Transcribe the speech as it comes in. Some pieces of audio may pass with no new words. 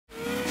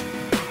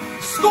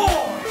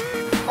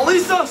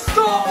Elisa,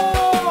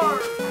 score!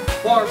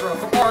 Barbara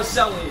from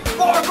Araceli.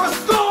 Barbara,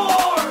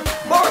 score!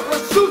 Barbara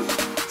shoots,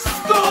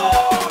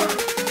 score!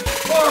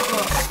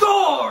 Barbara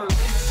scores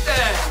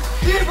instead.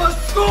 Eva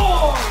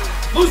scores!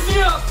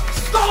 Lucía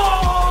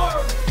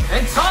scores!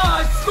 And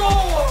Ty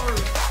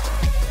scores!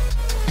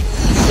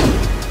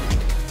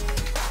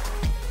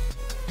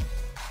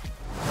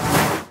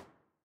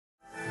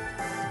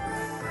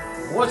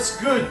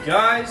 What's good,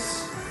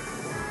 guys?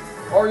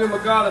 Arya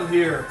Magadam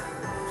here.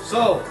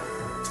 So,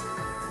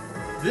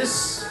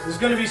 this is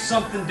going to be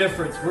something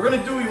different. We're going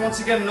to do, once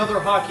again, another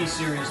hockey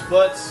series,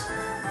 but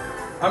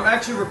I'm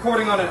actually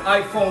recording on an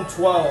iPhone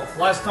 12.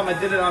 Last time I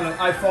did it on an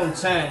iPhone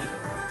 10.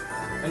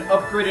 An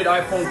upgraded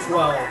iPhone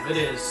 12, it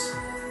is.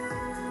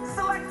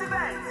 Select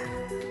event.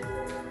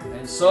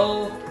 And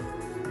so,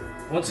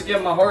 once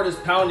again, my heart is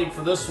pounding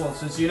for this one,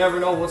 since you never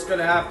know what's going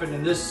to happen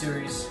in this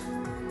series.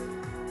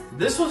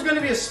 This one's going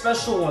to be a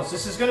special one.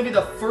 This is going to be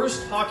the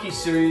first hockey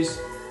series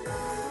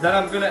that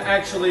I'm going to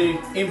actually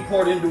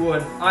import into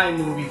an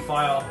iMovie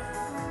file,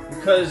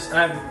 because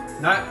I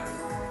have not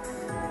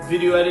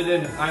video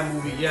edited an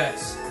iMovie yet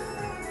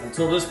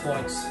until this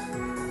point.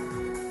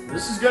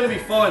 This is going to be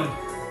fun.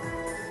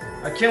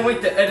 I can't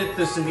wait to edit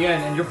this in the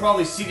end, and you'll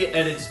probably see the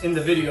edits in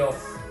the video.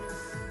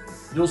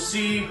 You'll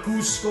see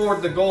who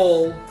scored the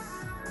goal.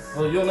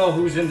 Well, you'll know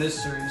who's in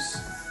this series.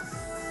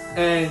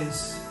 And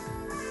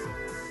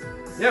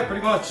yeah,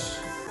 pretty much.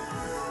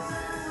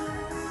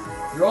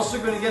 You're also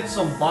going to get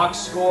some box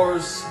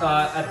scores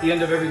at the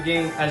end of every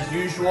game as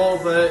usual,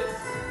 but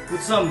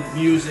with some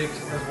music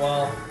as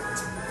well.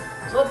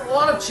 So a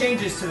lot of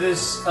changes to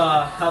this,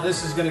 how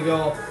this is going to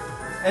go.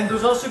 And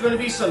there's also going to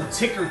be some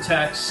ticker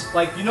text,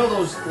 like, you know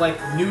those like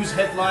news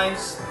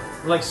headlines,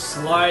 like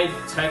slide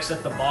text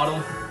at the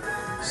bottom?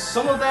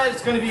 Some of that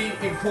is going to be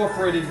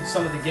incorporated in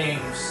some of the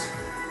games.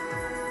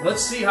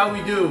 Let's see how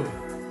we do.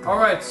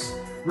 Alright,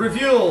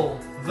 reveal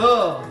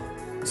the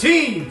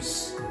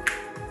teams!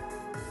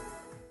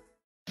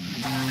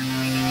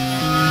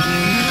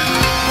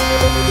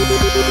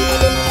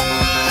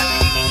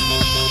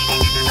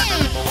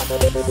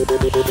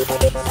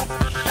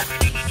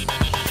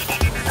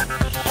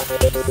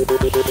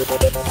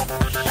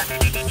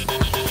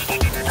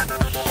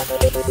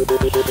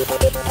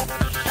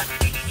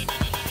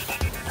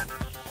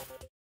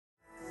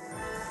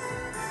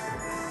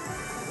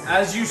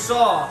 As you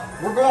saw,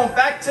 we're going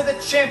back to the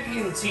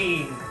champion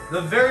team.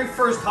 The very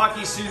first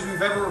hockey series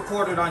we've ever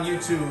recorded on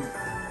YouTube.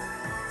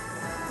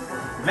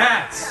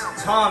 Matt,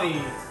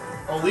 Tommy,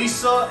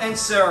 Elisa, and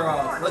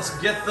Sarah. Let's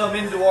get them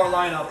into our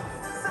lineup.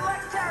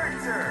 Select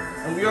character.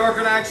 And we are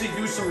going to actually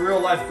do some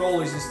real-life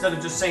goalies instead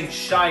of just saying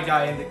Shy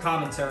Guy in the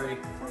commentary.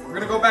 We're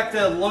going to go back to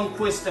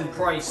Lundqvist and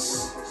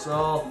Price.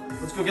 So,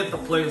 let's go get the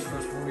players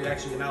first before we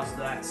actually announce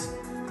that.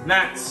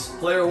 Matt,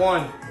 player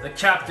 1, the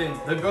captain,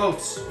 the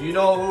GOAT. You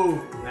know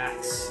who?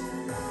 Matt.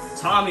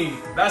 Tommy,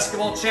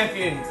 basketball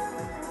champion.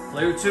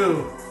 Player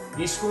 2,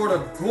 he scored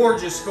a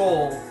gorgeous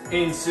goal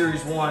in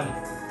Series 1.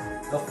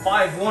 The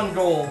 5-1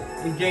 goal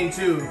in Game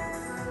 2.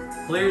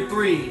 Player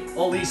 3,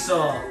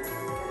 Elisa,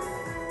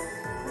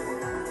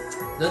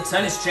 the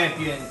tennis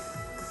champion.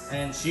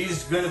 And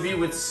she's going to be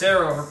with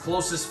Sarah, her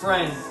closest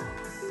friend.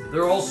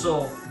 They're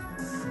also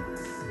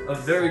a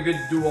very good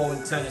duo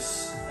in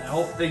tennis. I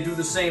hope they do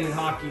the same in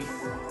hockey.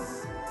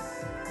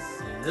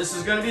 And this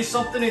is going to be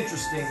something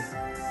interesting.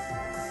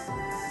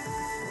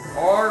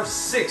 Our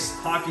 6th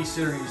hockey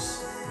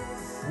series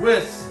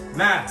with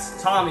Matt,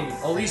 Tommy,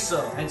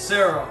 Elisa, and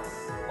Sarah,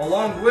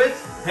 along with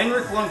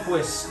Henrik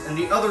Lundqvist and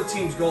the other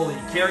team's goalie,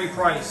 Carey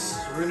Price.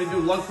 So we're going to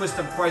do Lundqvist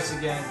and Price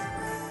again,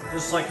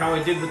 just like how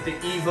I did with the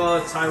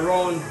Eva,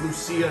 Tyrone,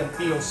 Lucía, and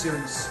Theo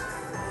series.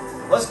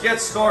 Let's get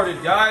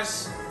started,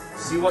 guys.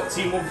 See what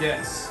team we'll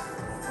get.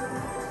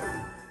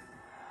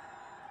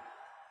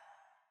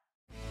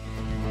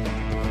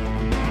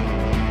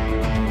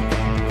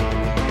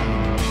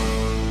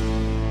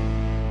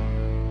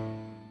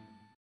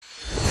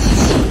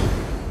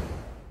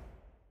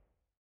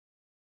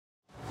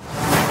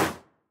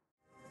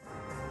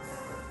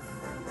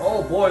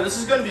 Oh boy, this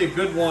is going to be a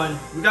good one.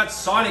 We got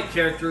Sonic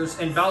characters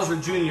and Bowser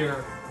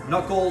Jr.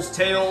 Knuckles,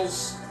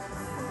 Tails,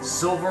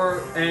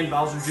 Silver, and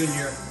Bowser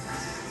Jr.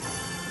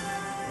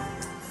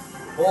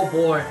 Oh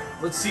boy,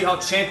 let's see how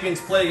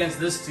champions play against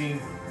this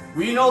team.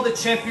 We know the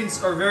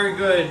champions are very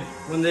good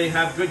when they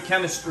have good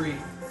chemistry.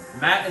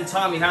 Matt and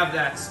Tommy have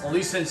that.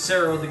 Elisa and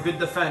Sarah, the good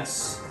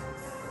defense.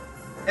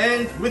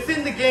 And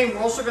within the game,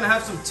 we're also going to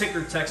have some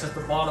ticker text at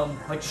the bottom,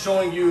 like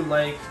showing you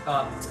like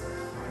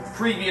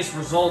previous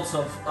results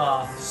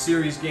of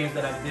series games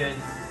that I did.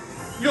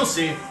 You'll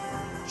see.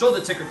 Show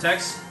the ticker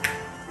text.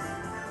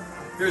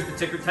 Here's the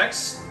ticker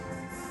text.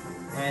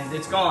 And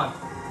it's gone.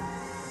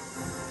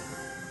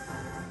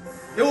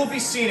 It will be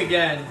seen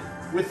again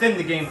within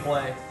the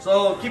gameplay.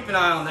 So keep an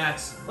eye on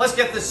that. Let's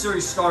get this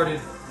series started.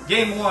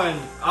 Game 1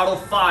 out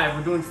of 5.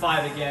 We're doing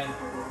 5 again.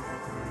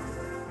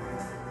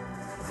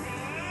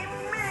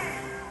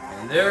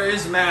 And there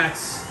is Matt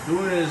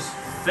doing his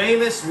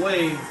famous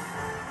wave.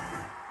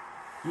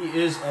 He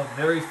is a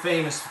very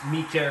famous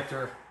Mii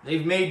character.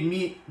 They've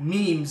made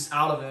memes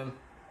out of him.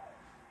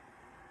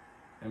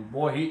 And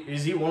boy,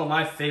 is he one of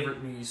my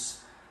favorite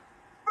Miis.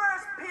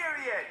 First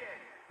period.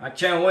 I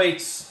can't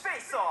wait.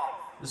 Face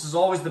off. This is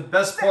always the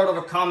best part of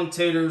a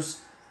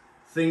commentator's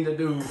thing to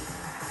do.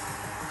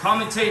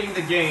 Commentating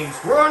the games.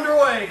 We're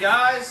underway,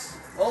 guys.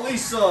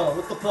 Elisa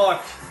with the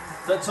puck.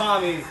 To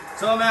Tommy.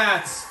 To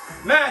Matt.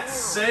 Matt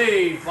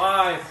saved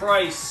by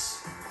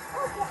Price.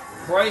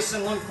 Price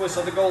and Lundqvist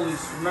are the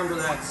goalies. Remember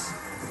that.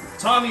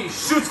 Tommy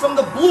shoots from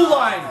the blue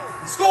line.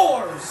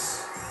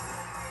 Scores.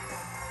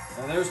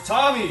 And there's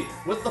Tommy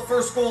with the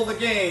first goal of the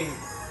game.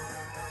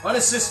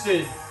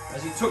 Unassisted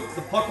as he took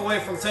the puck away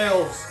from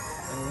Tails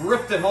and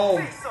ripped it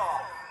home. Face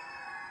off.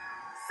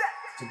 Set.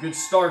 It's a good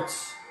start.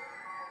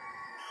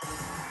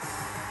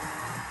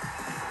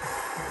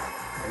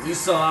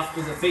 Elisa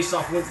after the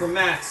face-off win for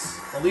Matt.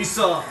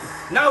 Elisa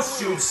now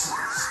shoots.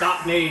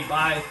 Stop made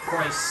by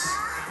Price.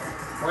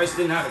 Price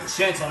didn't have a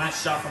chance on that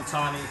shot from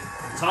Tommy.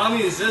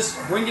 Tommy is just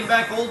bringing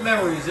back old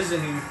memories,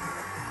 isn't he?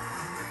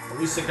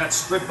 Elisa got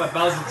stripped by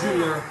Bowser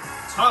Jr.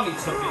 Tommy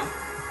took it,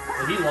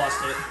 but he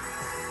lost it.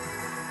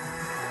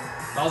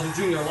 Bowser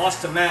Jr.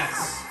 lost to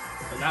Max,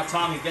 but now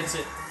Tommy gets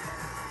it.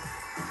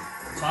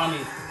 Tommy,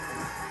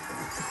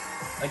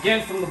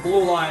 again from the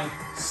blue line.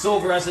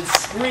 Silver as it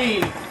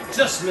screened,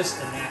 just missed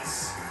the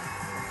nets.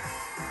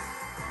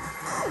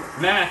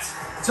 Matt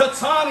to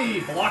Tommy,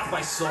 blocked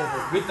by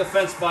Silver. Good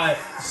defense by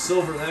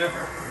Silver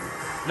there.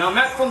 Now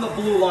Matt from the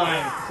blue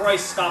line.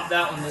 Price stopped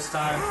that one this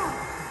time.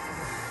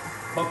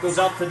 Puck goes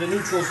out to the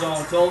neutral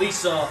zone to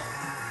Elisa.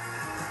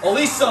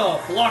 Elisa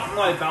blocked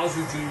by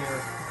Bowser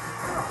Jr.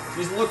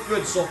 She's looked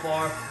good so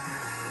far.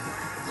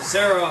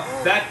 Sarah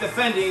back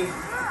defending.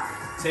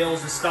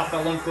 Tails is stopped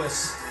by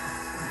Lundqvist.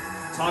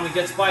 Tommy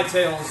gets by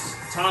Tails.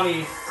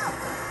 Tommy.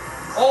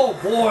 Oh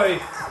boy,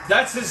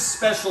 that's his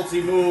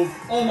specialty move.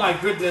 Oh my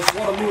goodness,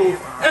 what a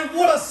move. And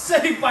what a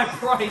save by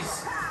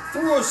Price.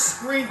 Through a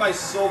screen by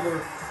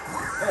Silver.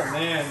 Oh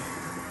man.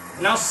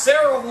 Now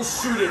Sarah will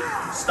shoot it.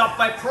 Stopped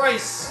by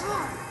Price.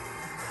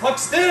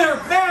 Puck's there.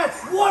 Matt,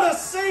 what a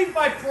save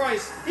by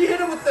Price. He hit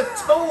it with the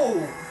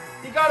toe.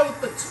 He got it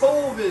with the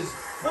toe of his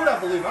foot, I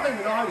believe. I don't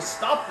even know how he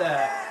stopped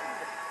that.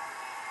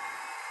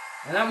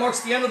 And that marks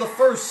the end of the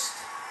first.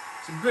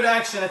 Some good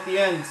action at the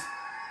end.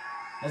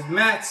 As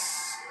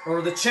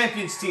the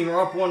champions team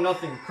are up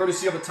 1-0,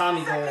 courtesy of a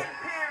Tommy goal. Second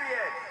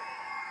period.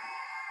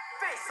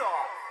 Face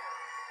off.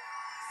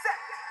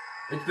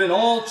 Set. It's been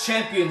all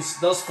champions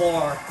thus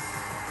far.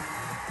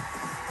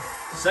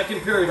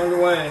 Second period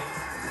underway.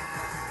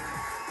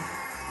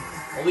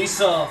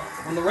 Elisa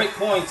on the right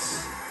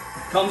points.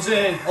 Comes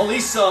in.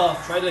 Elisa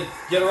tried to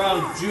get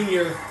around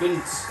Junior.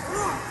 Couldn't.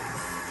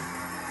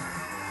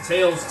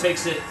 Tails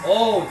takes it.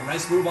 Oh,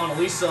 nice move on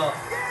Elisa.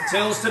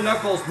 Tails to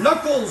Knuckles.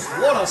 Knuckles,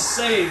 what a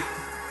save.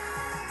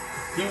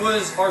 He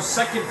was our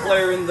second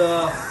player in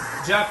the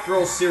Jap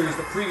Girls series,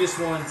 the previous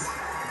one.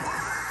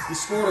 He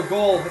scored a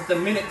goal at the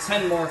minute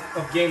 10 mark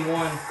of game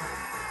 1.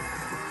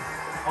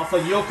 Off a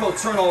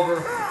Yoko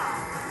turnover.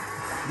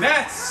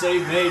 Matt,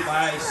 save made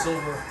by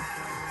Silver.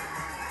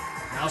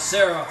 Now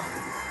Sarah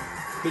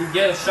couldn't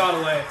get a shot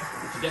away.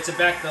 She gets it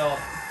back though.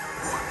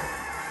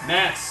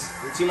 Mats,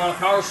 their team on a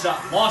power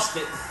shot, lost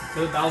it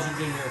to Bowser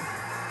Jr.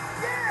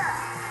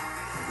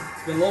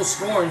 It's been low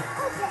scoring.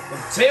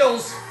 But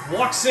Tails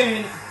walks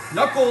in.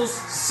 Knuckles,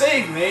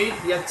 save made.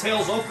 He had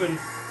Tails open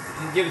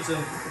and give it to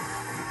him.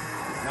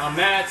 Now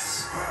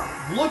Mats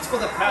looked for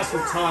the pass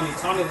from Tommy.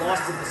 Tommy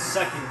lost it the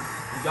second.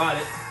 He got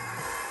it.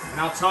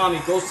 Now Tommy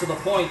goes to the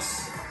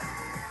points.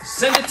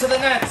 Send it to the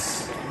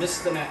nets.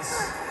 Missed the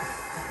nets.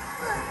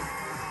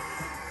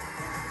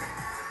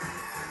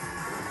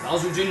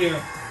 Bowser Jr.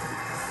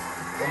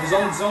 from his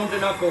own zone to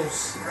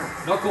Knuckles.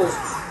 Knuckles,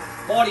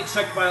 body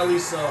checked by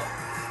Elisa.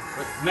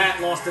 But Matt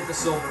lost it to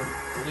Silver.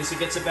 Elisa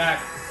gets it back.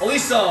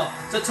 Elisa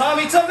to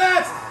Tommy to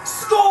Matt.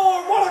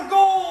 Score! What a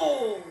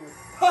goal!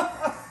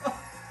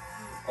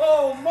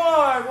 Oh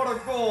my, what a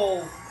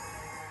goal.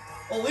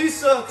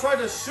 Elisa tried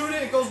to shoot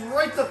it. It goes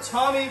right to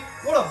Tommy.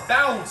 What a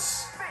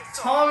bounce.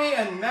 Tommy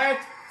and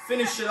Matt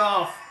finish it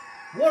off.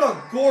 What a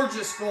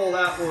gorgeous goal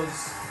that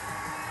was.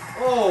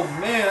 Oh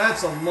man,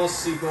 that's a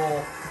must-see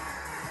goal.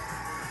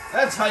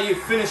 That's how you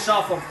finish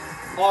off an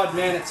odd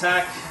man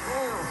attack.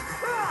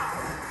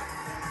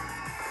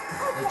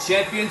 The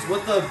champions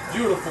with a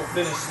beautiful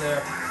finish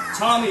there.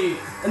 Tommy,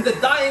 in the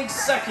dying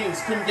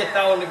seconds, couldn't get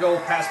that one to go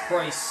past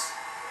Price.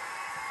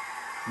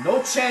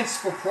 No chance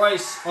for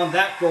Price on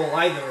that goal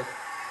either.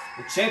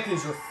 The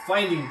champions are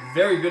finding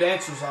very good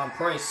answers on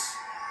Price.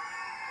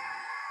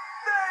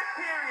 Third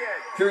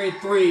period.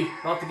 Period 3,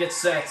 about to get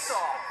set. Face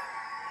off.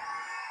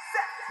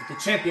 Set. With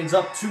the champions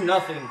up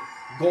 2-0.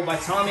 Goal by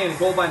Tommy and a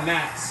goal by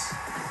Max.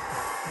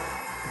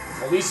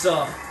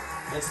 Elisa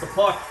gets the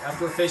puck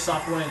after a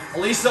face-off win.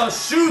 Elisa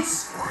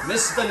shoots!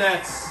 Missed the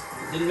nets.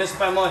 Didn't miss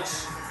by much.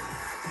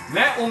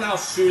 Matt will now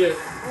shoot it.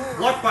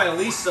 Blocked by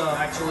Elisa,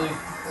 actually.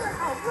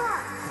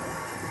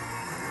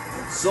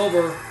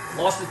 Silver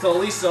lost it to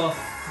Elisa.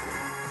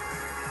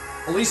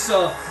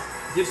 Elisa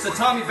Gives to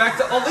Tommy, back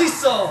to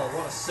Elisa.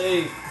 What a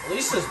save.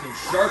 Elisa's been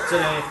sharp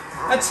today.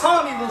 And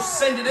Tommy will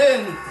send it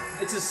in.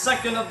 It's his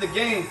second of the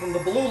game from the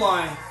blue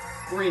line.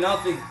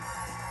 3-0.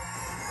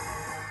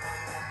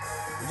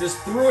 He just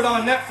threw it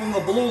on net from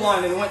the blue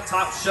line and went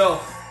top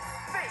shelf.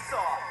 Face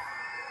off.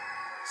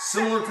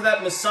 Similar to that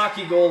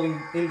Misaki goal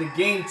in the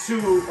game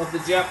 2 of the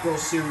Japro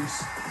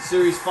series,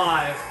 series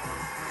 5.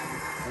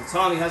 And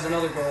Tommy has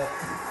another goal.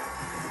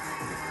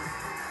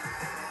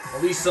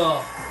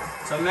 Elisa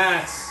to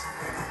Mats.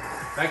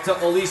 Back to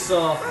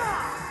Elisa.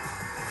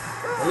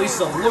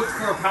 Elisa looked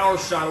for a power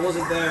shot. It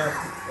wasn't there.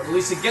 But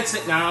Elisa gets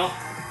it now.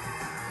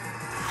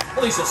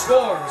 Elisa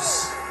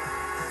scores.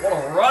 What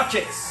a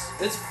rocket.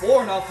 It's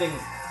 4-0.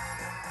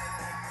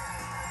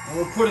 And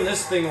we're putting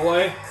this thing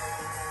away.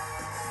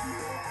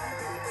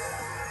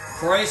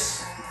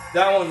 Price,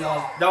 that one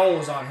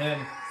was on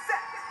him.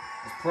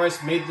 As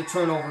Price made the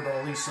turnover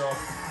to Elisa.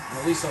 And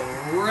Elisa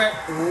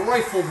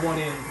rifled one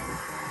in.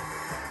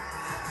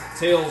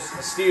 Tails,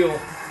 a steal.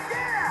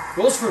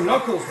 Goes for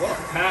Knuckles. What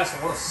a pass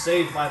and what a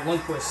save by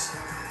Lundqvist.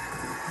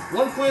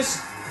 Lundqvist,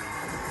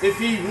 if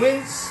he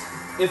wins,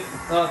 if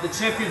the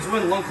champions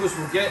win, Lundqvist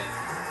will get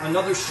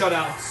another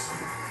shutouts.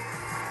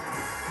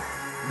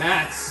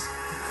 Mats.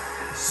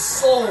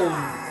 Soul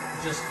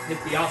just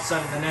hit the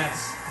outside of the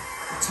nets.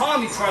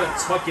 Tommy tried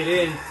to tuck it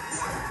in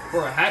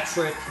for a hat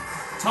trick.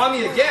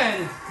 Tommy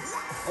again.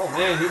 Oh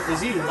man,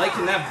 is he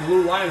liking that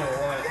blue line or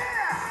what?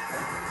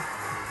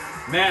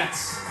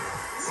 Mats.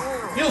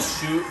 He'll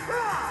shoot.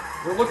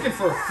 We're looking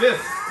for a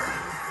 5th.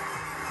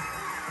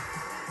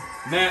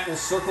 Matt will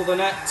circle the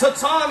net to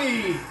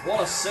Tommy.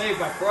 What a save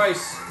by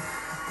Price.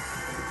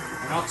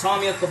 Now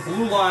Tommy at the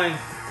blue line.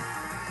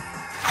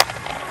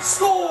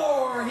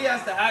 Score! He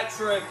has the hat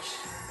trick.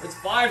 It's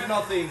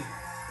 5-0.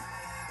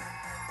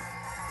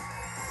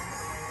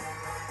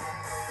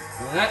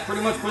 And that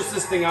pretty much puts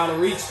this thing out of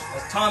reach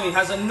as Tommy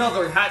has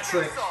another hat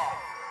trick.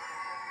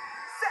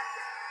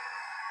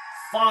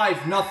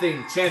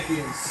 5-0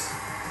 champions.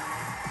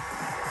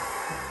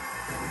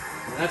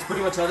 And that's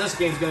pretty much how this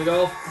game's gonna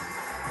go.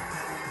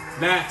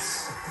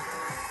 Mats.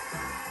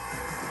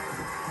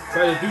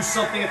 Try to do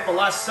something at the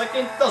last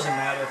second. Doesn't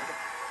matter.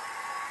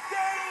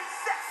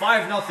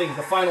 5-0,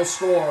 the final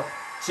score.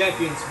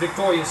 Champions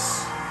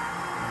victorious.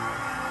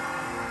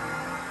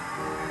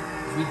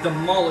 We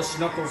demolish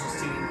Knuckles'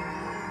 team.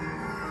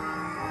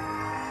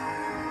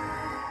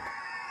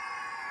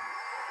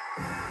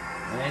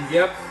 And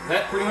yep,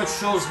 that pretty much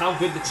shows how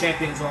good the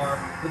champions are.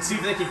 Let's see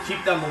if they can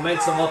keep that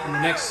momentum up in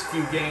the next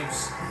few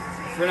games.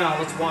 For now,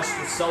 let's watch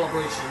the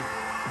celebration.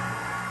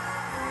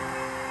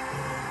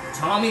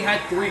 Tommy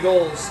had 3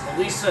 goals.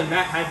 Elisa and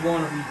Matt had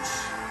 1 of each.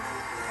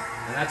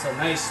 And that's a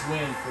nice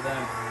win for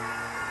them.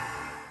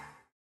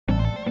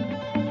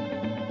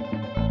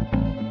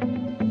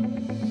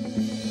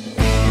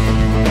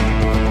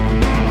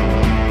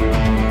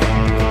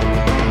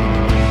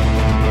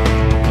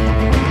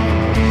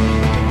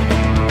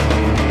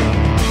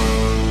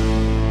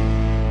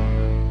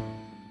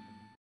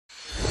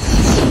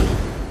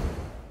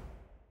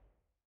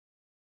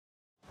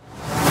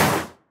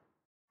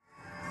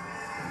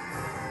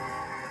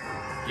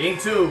 Game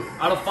 2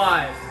 out of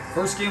 5.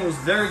 First game was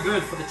very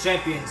good for the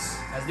champions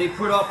as they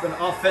put up an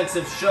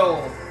offensive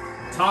show.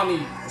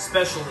 Tommy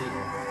especially.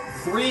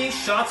 3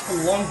 shots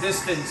from long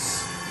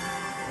distance.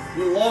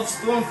 He loves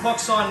throwing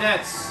pucks on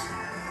nets.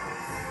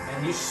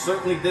 And he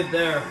certainly did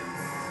there.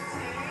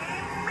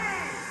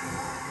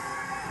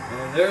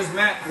 And there's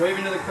Matt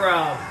waving to the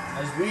crowd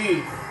as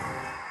we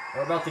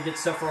are about to get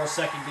set for our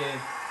second game.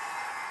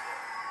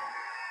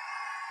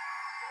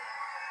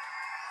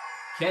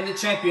 Can the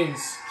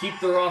champions keep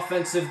their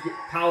offensive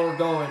power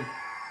going?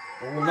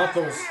 Or will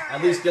Knuckles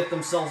at least get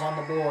themselves on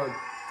the board?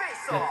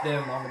 Get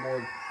them on the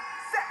board.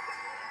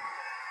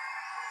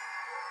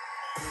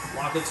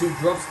 Lockett 2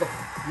 drops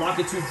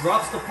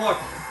the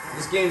puck.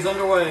 This game's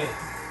underway.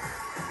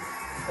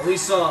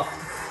 Elisa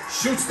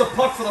shoots the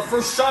puck for the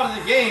first shot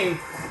of the game.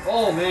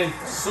 Oh man,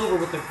 Silver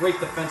with a great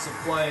defensive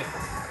play.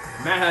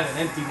 Matt had an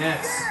empty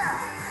net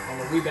on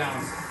the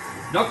rebound.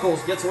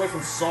 Knuckles gets away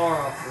from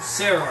Sarah,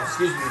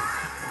 excuse me.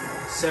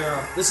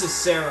 Sarah. This is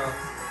Sarah.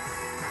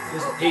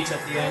 There's an H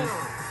at the end.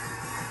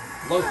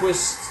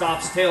 Lundqvist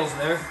stops Tails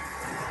there.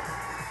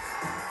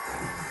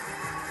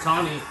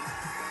 Tommy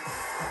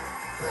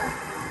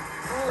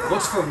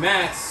looks for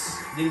Mats.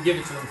 Didn't give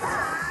it to him.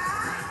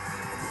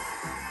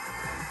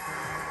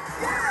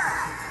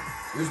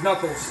 Here's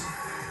Knuckles.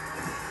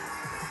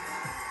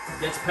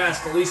 Gets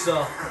past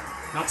Elisa.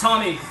 Now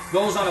Tommy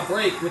goes on a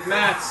break with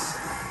Mats.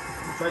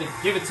 Try to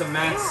give it to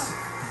Mats.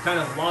 Kind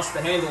of lost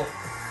the handle.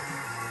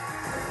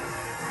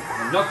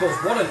 Knuckles,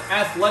 what an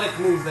athletic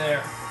move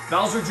there.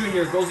 Bowser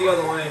Jr. goes the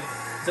other way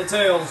to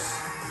Tails.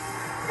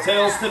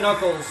 Tails to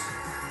Knuckles.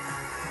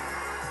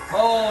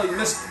 Oh, he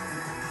missed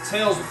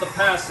Tails with the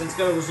pass, and it's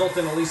going to result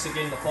in Elisa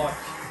getting the puck.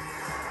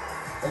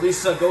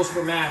 Elisa goes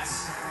for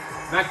Mats.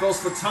 Matt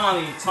goes for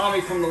Tommy. Tommy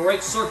from the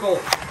right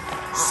circle.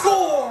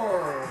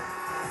 Score!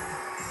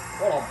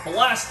 What a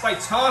blast by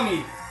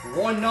Tommy.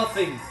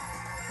 1-0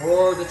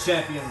 for the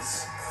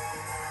champions.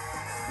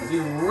 as he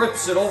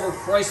rips it over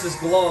Price's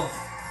glove.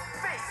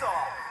 Face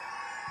off.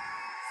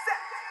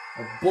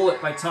 Set. A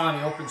bullet by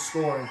Tommy, open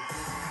scoring.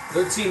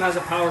 Their team has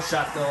a power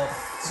shot though.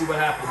 Let's see what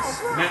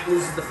happens. Matt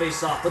loses the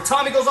face off, but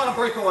Tommy goes on a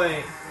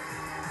breakaway.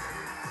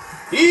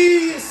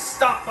 He is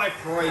stopped by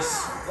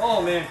Price.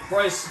 Oh man,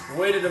 Price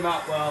waited him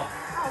out well.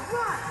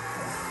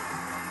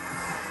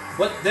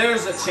 But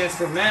there's a chance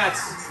for Matt.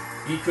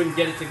 He couldn't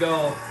get it to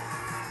go.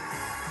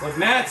 But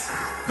Matt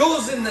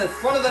goes in the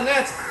front of the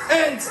net,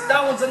 and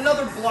that one's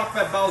another block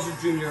by Bowser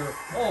Jr.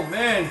 Oh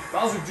man,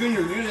 Bowser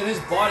Jr. using his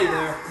body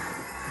there.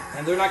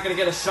 And they're not going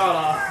to get a shot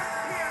off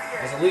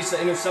as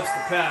Elisa intercepts the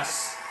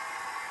pass.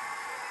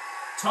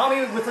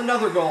 Tommy with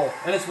another goal,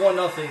 and it's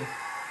 1-0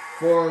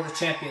 for the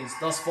champions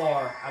thus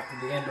far after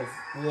the end of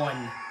 1.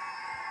 Second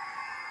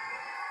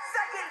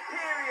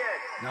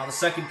period. Now the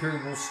second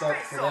period will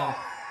start for them.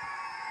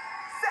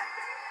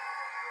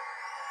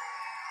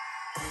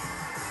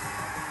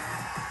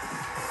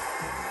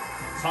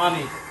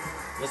 Tommy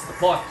gets the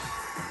puck.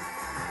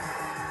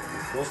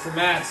 Goes for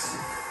Mats.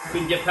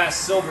 Couldn't get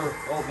past Silver.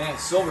 Oh man,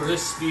 Silver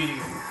is speedy.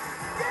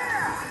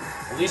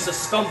 Elisa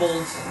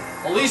stumbled.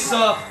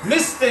 Elisa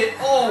missed it.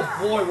 Oh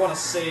boy, what a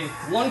save.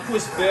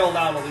 Lundqvist bailed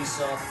out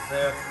Elisa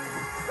there.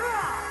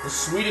 The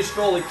Swedish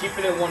goalie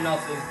keeping it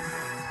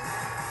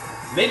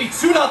 1-0. Maybe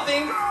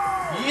 2-0.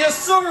 Yes,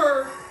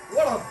 sir.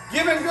 What a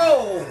give and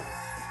go.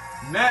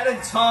 Matt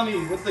and Tommy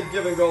with the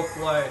give and go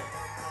play.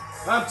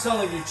 I'm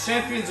telling you,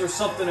 champions are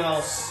something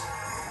else.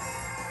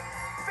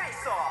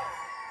 Face off.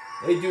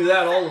 They do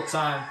that all the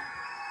time.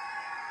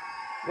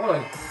 What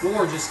a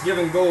gorgeous give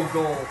and go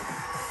goal.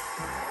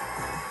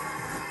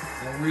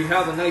 And we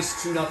have a nice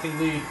 2-0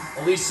 lead.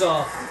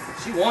 Elisa,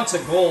 she wants a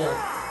goal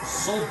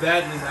so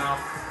badly now.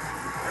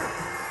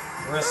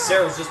 Whereas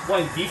Sarah's just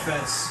playing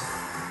defense.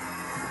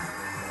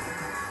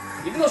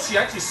 Even though she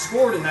actually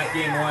scored in that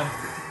game 1,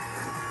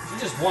 she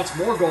just wants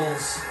more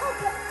goals.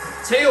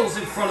 Theo's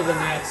in front of the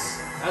nets.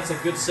 That's a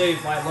good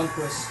save by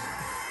Lundqvist.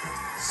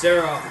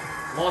 Sarah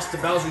lost to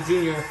Bowser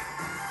Jr.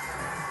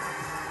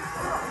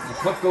 The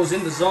puck goes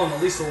in the zone.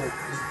 Elisa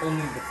is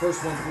only the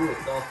first one through it,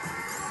 though.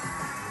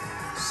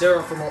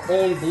 Sarah from her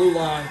own blue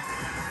line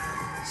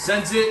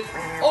sends it.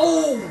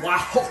 Oh,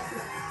 wow.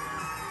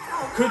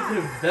 Couldn't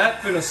have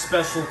that been a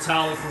special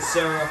tally for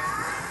Sarah.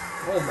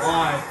 Oh,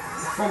 my.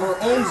 From her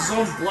own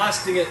zone,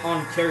 blasting it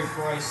on Carey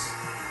Price.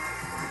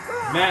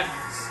 Matt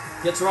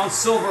gets around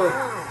Silver,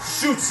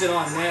 shoots it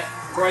on net.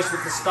 Price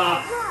with the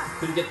stop.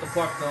 Couldn't get the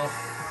puck though.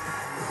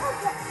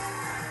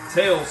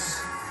 Tails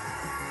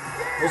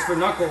goes for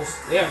Knuckles.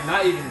 They have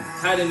not even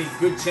had any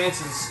good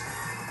chances.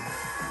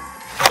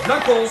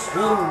 Knuckles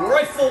will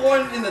rifle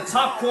one in the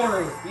top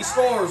corner. He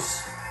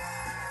scores.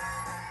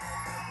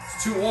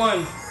 It's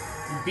 2-1.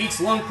 He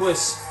beats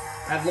Lundqvist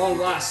at long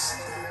last.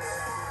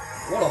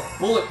 What a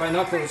bullet by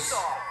Knuckles.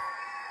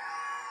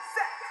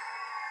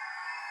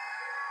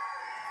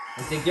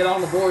 As they get on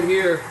the board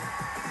here.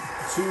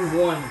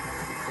 2-1.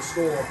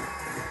 Score.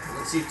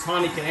 Let's see if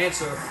Tommy can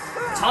answer.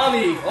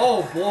 Tommy!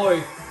 Oh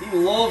boy, he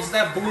loves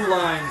that blue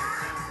line.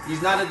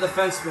 He's not a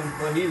defenseman,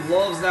 but he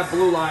loves that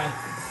blue line.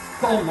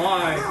 Oh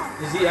my,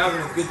 is he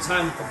having a good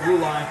time with the blue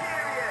line.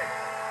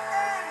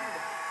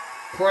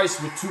 Price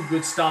with 2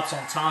 good stops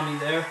on Tommy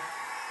there.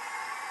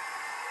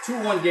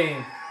 2-1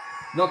 game.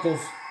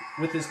 Knuckles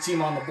with his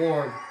team on the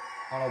board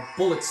on a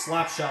bullet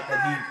slap shot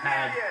that he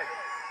had.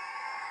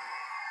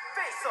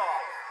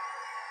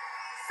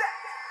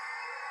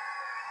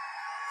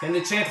 Can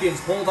the champions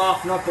hold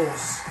off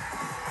Knuckles?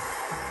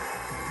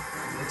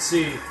 Let's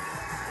see.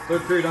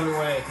 Third period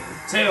underway.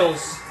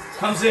 Tails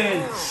comes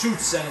in,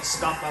 shoots, and it's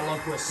stopped by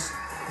Lundqvist.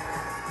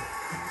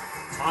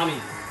 Tommy.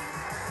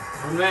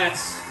 For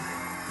Mats.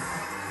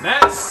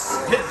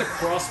 Mats hit the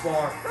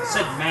crossbar. I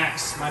said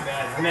Max, my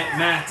bad. I meant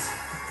Matt.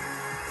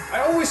 I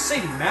always say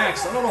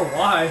Max. I don't know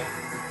why.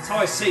 That's how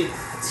I say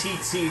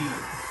TT.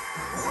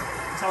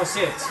 That's how I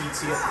say a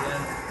TT at the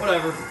end.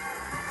 Whatever.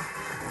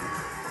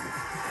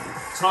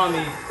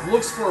 Tommy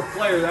looks for a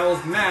player. That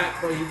was Matt,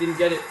 but he didn't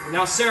get it.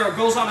 Now Sarah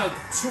goes on a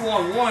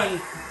 2-on-1.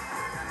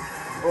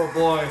 Oh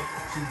boy,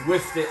 she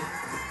whiffed it.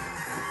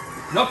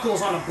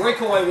 Knuckles on a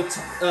breakaway with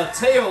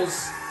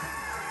Tails.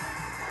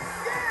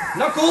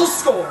 Knuckles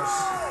scores.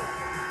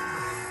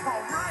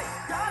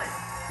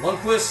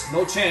 Lundqvist,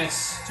 no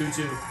chance.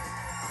 2-2.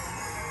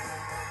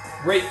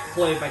 Great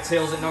play by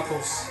Tails and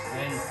Knuckles,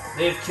 and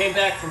they came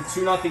back from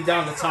 2-0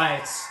 down to tie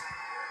it.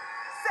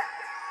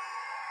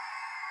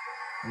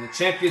 And the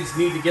champions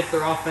need to get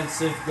their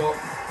offensive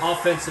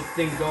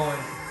thing going.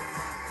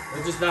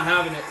 They're just not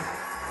having it.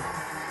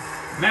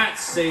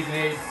 Matt's save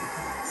made.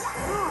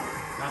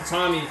 Now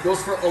Tommy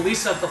goes for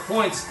Elisa at the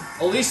points.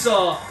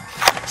 Elisa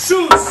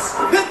shoots,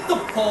 hit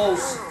the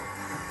post.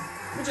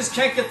 We just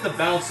can't get the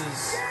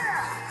bounces.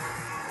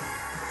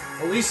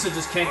 Elisa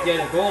just can't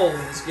get a goal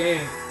in this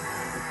game.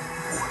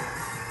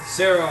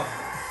 Sarah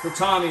for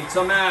Tommy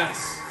to Matt.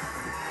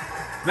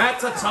 Matt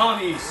to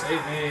Tommy,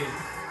 save made.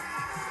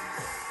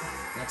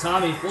 Now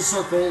Tommy will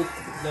circle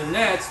the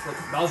nets, but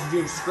Bowser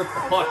Jr. stripped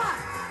the puck.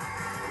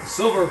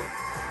 Silver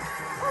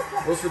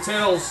Goes for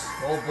tails.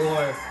 Oh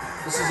boy.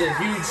 This is a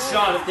huge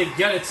shot if they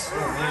get it.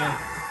 Oh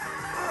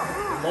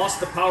man. They lost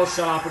the power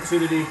shot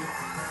opportunity.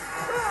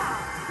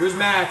 Here's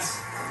Matt.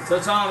 To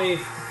Tommy.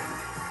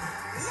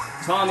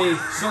 Tommy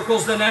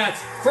circles the net.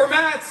 For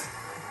Matt!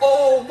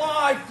 Oh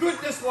my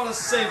goodness, what a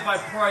save by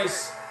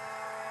Price.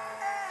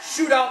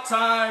 Shootout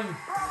time.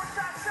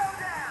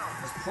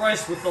 As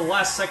Price with the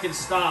last second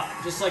stop,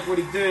 just like what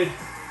he did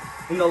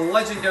in the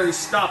legendary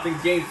stop in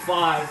Game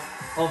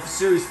 5 of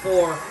Series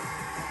 4.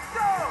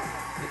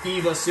 The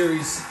EVA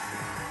Series.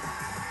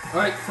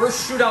 Alright,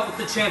 first shootout with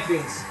the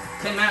champions.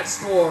 Can Matt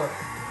score?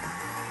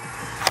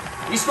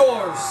 He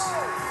scores!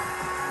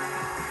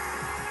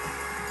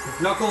 If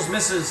Knuckles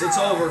misses, it's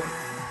over.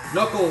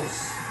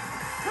 Knuckles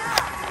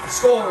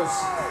scores.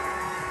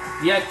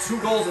 He had 2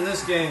 goals in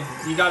this game.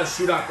 He got a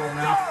shootout goal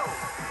now.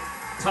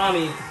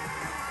 Tommy.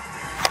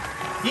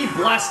 He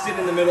blasted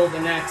in the middle of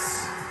the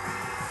nets.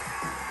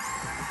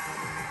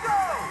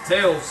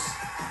 Tails.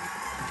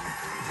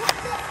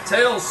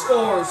 Tails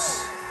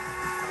scores.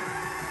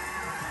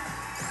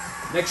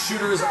 Next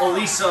shooter is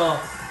Elisa.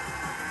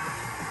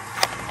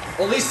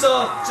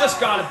 Elisa just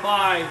got it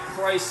by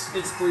Price.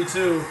 It's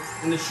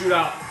 3-2 in the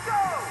shootout.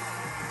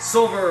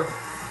 Silver.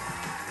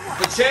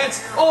 The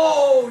chance.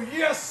 Oh,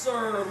 yes,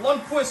 sir.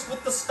 Lundqvist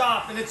with the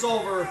stop, and it's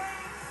over.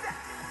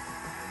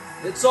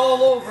 It's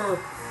all over.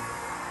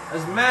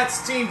 As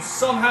Matt's team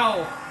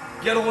somehow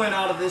get a win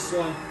out of this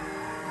one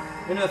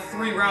in a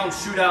 3-round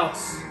shootout.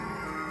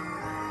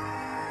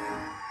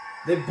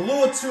 They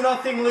blew a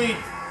 2-0 lead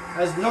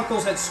as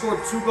Knuckles had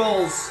scored 2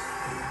 goals,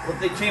 but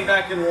they came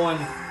back and won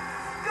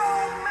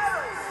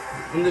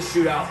in the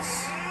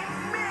shootouts.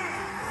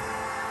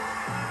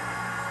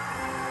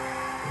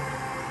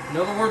 In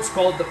other words,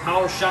 called the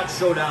Power Shot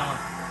Showdown.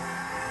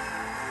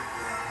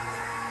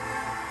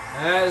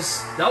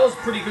 As that was a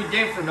pretty good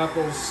game for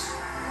Knuckles.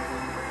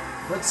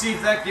 Let's see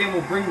if that game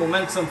will bring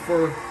momentum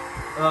for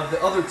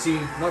the other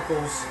team,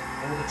 Knuckles,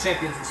 and will the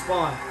champions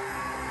respond.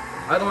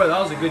 Either way, that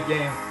was a good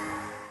game.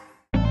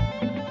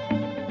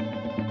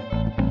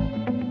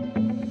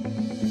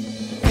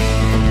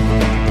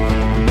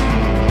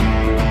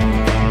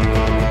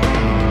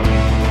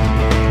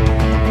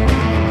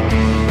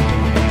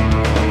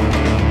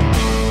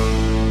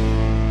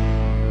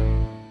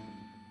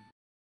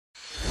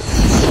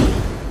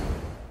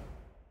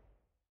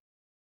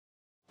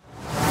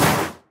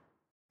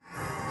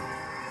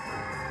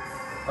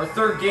 Our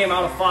third game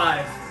out of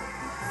 5.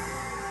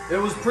 It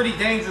was pretty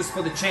dangerous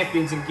for the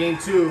champions in Game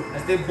 2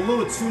 as they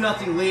blew a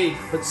 2-0 lead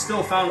but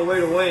still found a way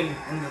to win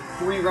in the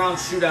 3-round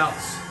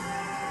shootouts.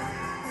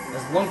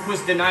 As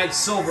Lundqvist denied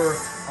Silver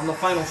on the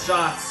final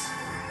shots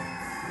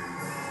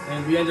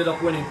and we ended up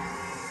winning.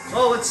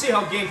 So let's see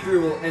how Game 3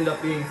 will end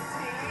up being.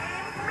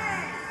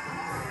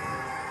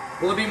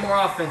 Will it be more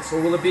offense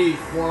or will it be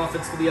more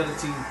offense for the other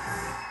team?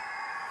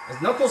 As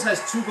Knuckles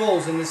has 2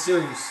 goals in this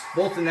series,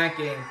 both in that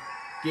game,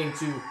 Game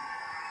 2.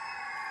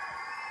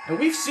 And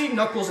we've seen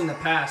Knuckles in the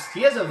past.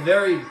 He has a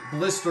very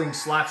blistering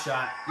slap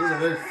shot. He has a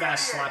very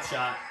fast slap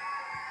shot.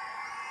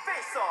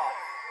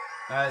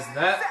 As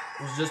that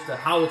was just a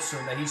howitzer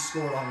that he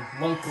scored on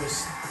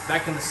Lundqvist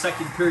back in the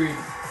second period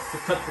to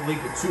cut the lead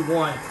to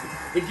 2-1.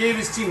 It gave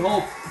his team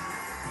hope.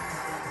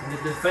 And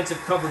the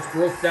defensive coverage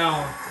broke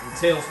down and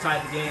Tails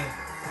tied the game.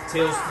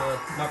 Tails to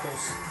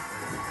Knuckles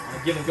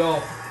on a give and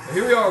go. But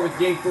here we are with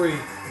Game 3.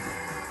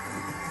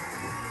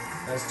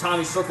 As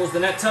Tommy circles the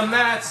net to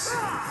Matt.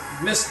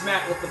 Missed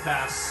Matt with the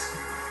pass.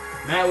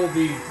 Matt will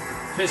be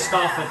pissed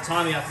off at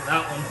Tommy after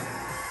that one.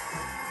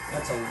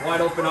 That's a wide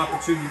open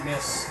opportunity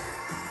miss.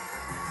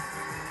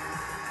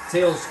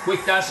 Tails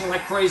quick dashing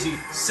like crazy.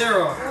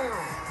 Sarah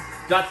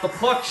got the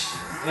puck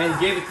and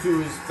gave it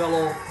to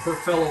her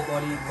fellow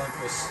buddy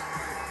Lundqvist.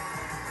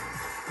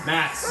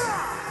 Matt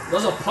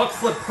does a puck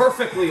flip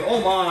perfectly.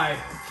 Oh my.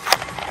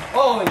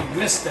 Oh, and he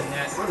missed the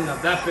net. Wouldn't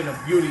have that been a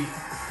beauty?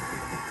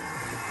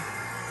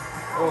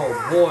 Oh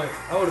boy,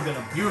 that would have been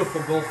a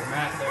beautiful goal for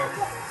Matt there.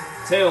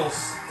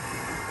 Tails.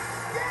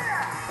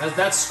 As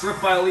that's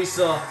stripped by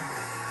Elisa.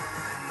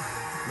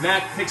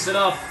 Matt picks it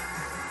up.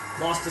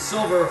 Lost to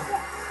Silver.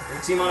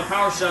 Their team on a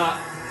power shot.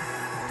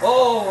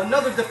 Oh,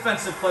 another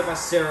defensive play by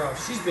Sarah.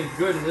 She's been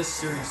good in this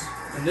series,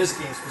 in this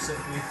game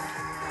specifically.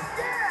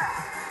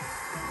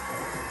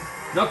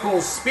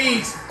 Knuckles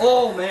speeds.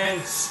 Oh man,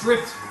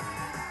 stripped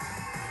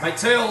by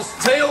Tails.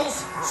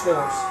 Tails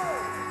scores.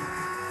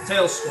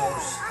 Tails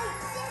scores.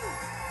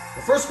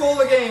 The first goal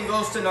of the game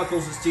goes to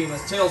Knuckles' team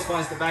as Tails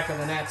finds the back of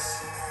the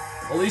nets.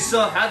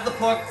 Elisa had the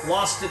puck,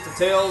 lost it to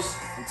Tails,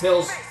 and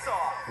Tails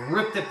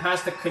ripped it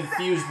past the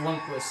confused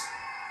Lundqvist.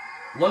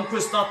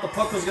 Lundqvist thought the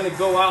puck was going to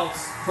go out,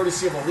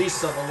 courtesy of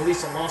Elisa, but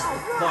Elisa lost the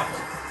puck.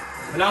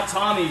 But now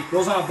Tommy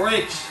goes on a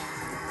break.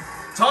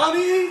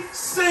 Tommy,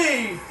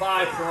 saved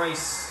by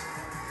Price.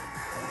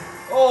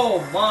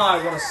 Oh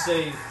my, what a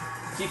save.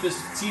 Keep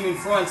his team in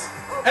front.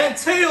 And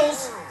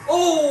Tails,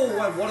 oh,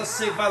 and what a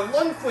save by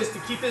Lundqvist to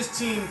keep his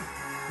team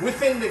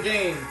within the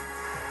game.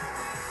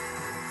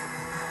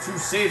 2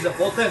 saves at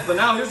both ends, but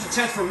now here's a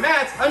chance for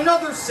Matt.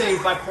 Another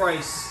save by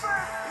Price.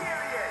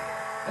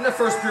 And the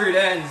first period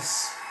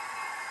ends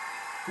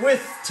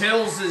with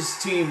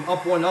Tails' team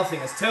up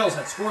 1-0 as Tails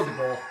had scored the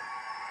goal.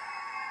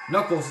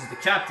 Knuckles is the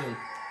captain.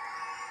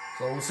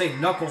 So we'll say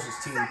Knuckles'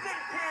 team. Second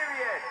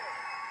period.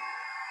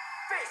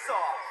 Face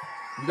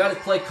off. You got to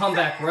play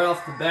comeback right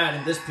off the bat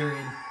in this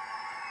period.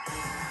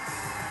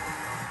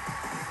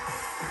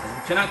 And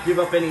you cannot give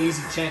up any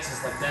easy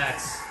chances like that.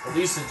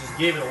 Lucía just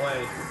gave it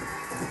away.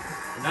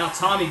 And now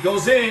Tommy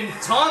goes in.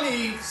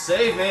 Tommy,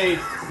 save made.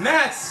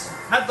 Mats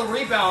had the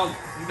rebound.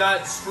 He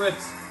got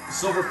stripped.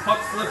 Silver puck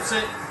flips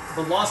it,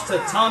 but lost to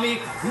Tommy.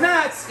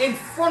 Mats in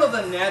front of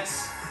the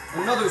nets.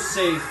 Another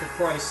save for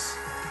Price.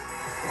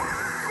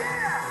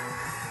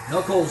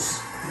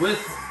 Knuckles with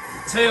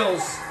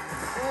Tails.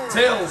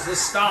 Tails is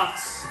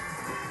stopped.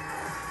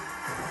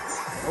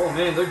 Oh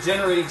man, they're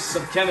generating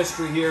some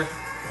chemistry here.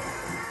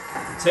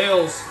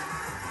 Tails,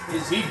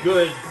 is he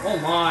good? Oh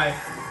my.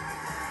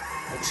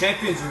 The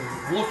champions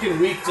are looking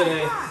weak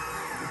today.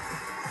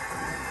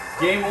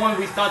 Game 1,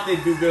 we thought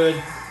they'd do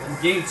good. In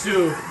Game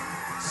 2,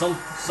 some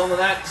of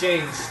that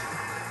changed.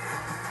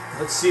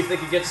 Let's see if they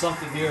can get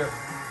something here.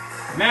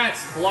 Matt,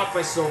 blocked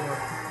by Silver.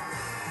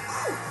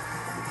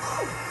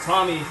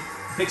 Tommy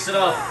picks it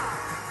up.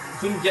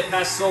 Couldn't get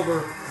past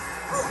Silver.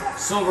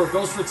 Silver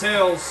goes for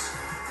Tails.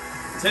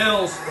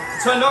 Tails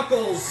to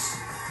Knuckles.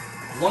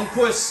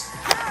 Lundqvist.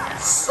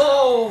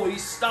 Oh, he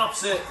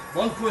stops it.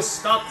 Lundqvist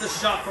stopped the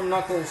shot from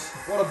Knuckles.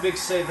 What a big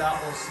save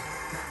that was.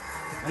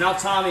 And now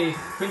Tommy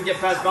couldn't get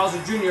past Bowser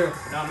Jr.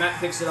 Now Matt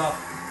picks it up.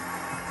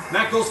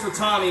 Matt goes for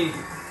Tommy.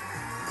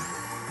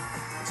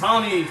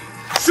 Tommy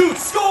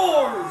shoots,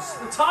 scores!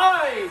 We're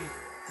tied!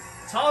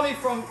 Tommy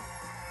from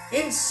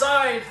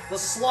inside the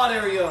slot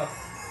area.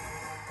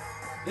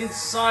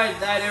 Inside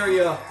that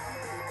area.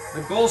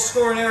 The goal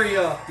scoring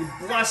area. He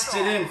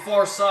blasted in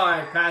far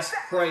side past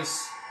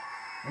Price.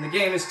 And the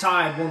game is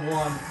tied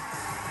 1-1.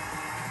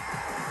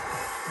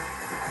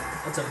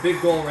 That's a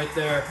big goal right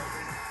there.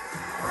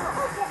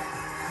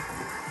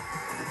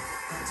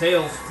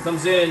 Tails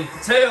comes in.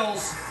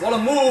 Tails, what a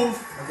move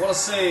and what a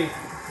save.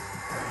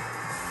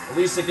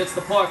 Lucía gets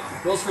the puck,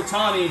 goes for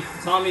Tommy.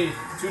 Tommy,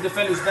 2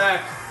 defenders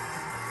back.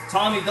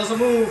 Tommy doesn't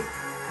move.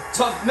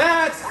 Tough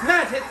Matt!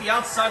 Matt hit the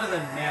outside of the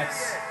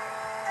nets.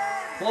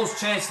 Close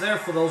chance there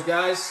for those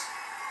guys.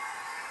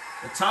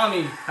 But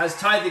Tommy has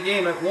tied the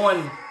game at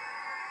 1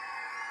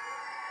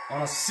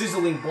 on a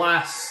sizzling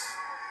blast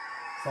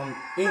from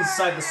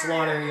inside the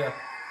slot area.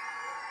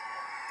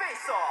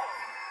 Face off.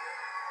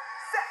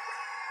 Set.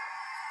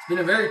 It's been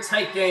a very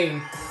tight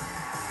game.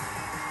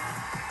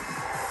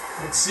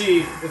 Let's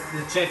see if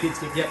the champions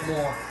can get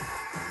more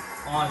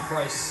on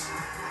Price.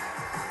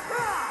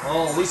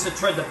 Oh, Lucía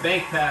tried the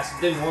bank pass.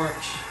 It didn't work.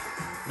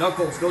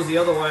 Knuckles goes the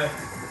other way.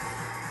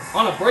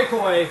 On a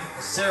breakaway,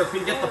 Sarah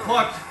couldn't get the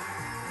puck.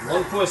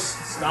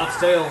 Lundqvist stops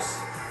Tails.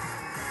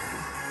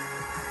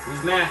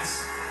 Here's Matt.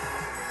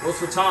 Goes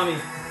for Tommy.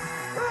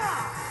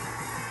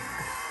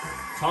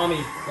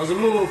 Tommy doesn't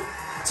move.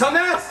 To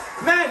Matt!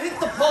 Matt hit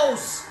the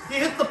post! He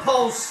hit the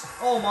post!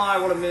 Oh my,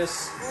 what a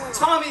miss.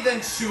 Tommy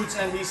then shoots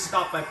and he's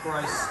stopped by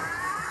Price.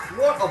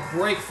 What a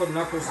break for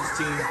Knuckles'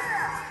 team.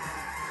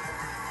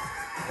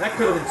 That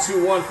could have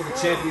been 2-1 for the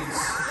champions.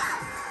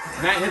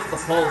 Matt hit the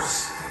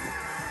post.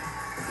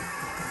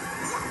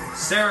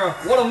 Sarah,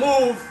 what a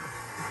move!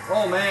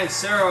 Oh man,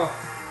 Sarah.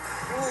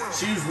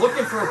 She was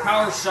looking for a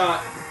power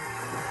shot.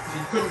 She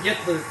couldn't get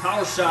the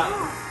power shot.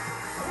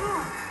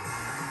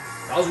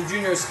 Bowser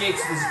Jr.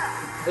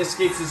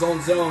 escapes his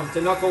own zone to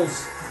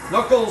Knuckles.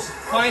 Knuckles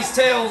finds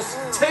Tails.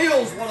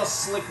 Tails, what a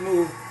slick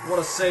move. What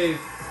a save.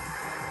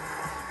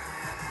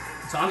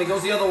 Tommy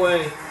goes the other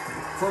way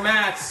for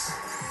Mats.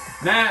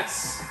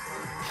 Mats.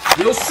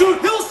 He'll shoot.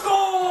 He'll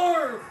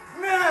score!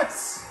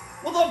 Mats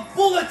with a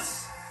bullet.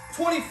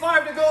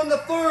 25 to go in the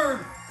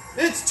third.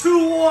 It's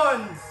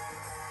 2-1.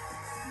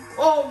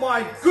 Oh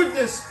my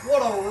goodness.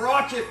 What a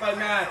rocket by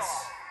Mats.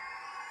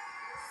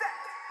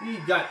 He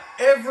got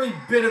every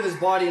bit of his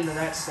body into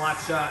that slap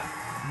shot.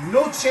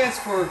 No chance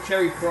for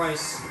Carey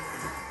Price.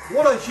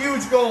 What a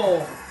huge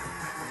goal.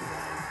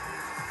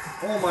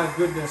 Oh my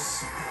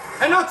goodness.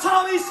 And now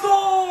Tommy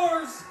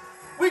scores!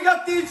 We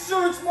got the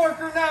insurance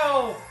marker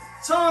now.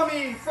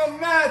 Tommy from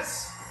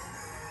Mats.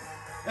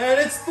 And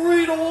it's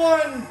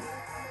 3-1.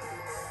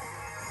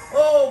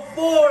 Oh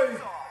boy.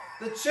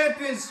 The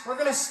champions are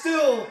going to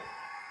still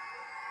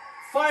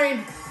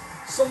find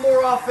some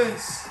more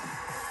offense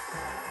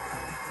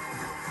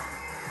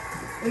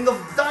in the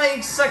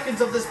dying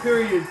seconds of this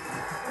period.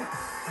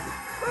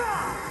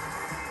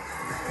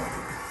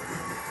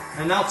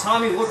 And now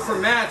Tommy looked for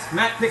Matt.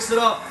 Matt picks it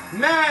up.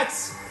 Matt!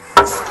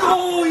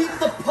 Oh, he hit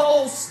the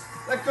post.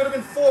 That could have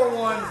been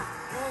 4-1.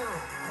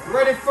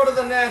 Right in front of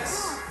the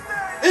nets.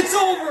 It's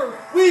over.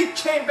 We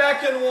came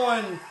back and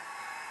won.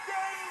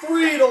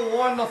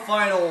 3-1 the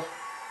final.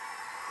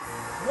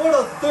 What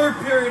a third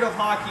period of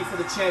hockey for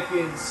the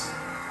champions.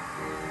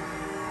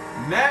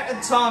 Matt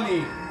and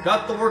Tommy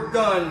got the work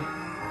done.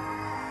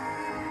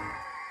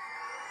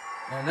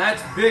 And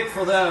that's big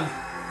for them.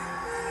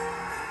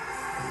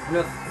 in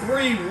a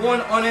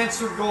 3-1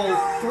 unanswered goal,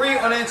 3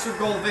 unanswered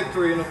goal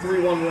victory and a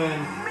 3-1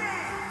 win.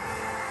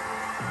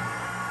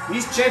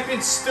 These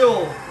champions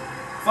still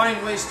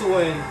find ways to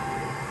win,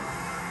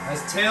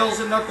 as Tails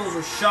and Knuckles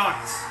are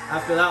shocked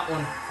after that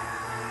one.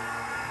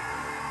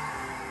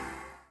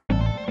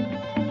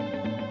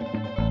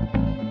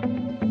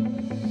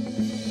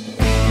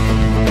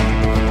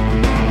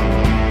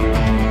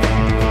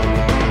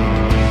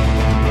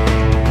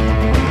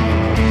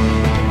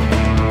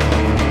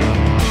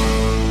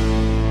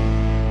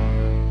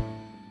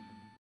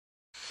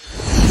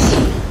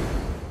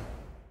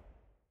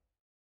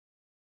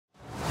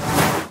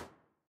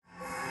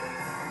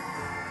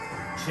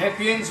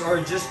 Champions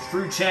are just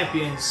true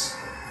champions,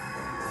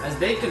 as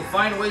they can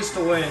find ways to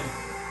win.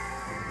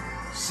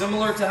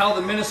 Similar to how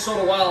the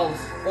Minnesota Wild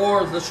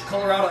or the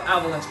Colorado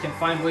Avalanche can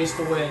find ways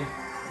to win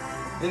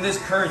in this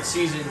current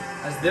season,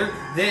 as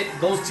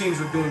those teams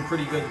are doing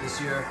pretty good this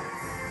year.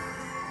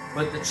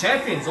 But the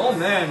champions, oh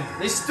man,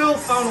 they still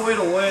found a way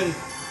to win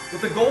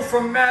with a goal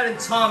from Matt and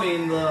Tommy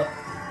in the,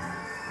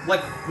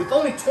 with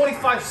only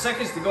 25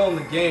 seconds to go in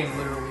the game,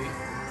 literally.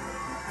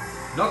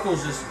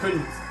 Knuckles just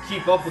couldn't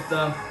keep up with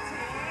them,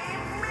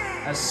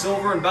 as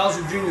Silver and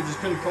Bowser Jr. just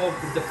couldn't come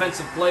up with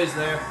defensive plays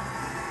there.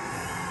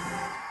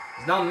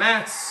 Now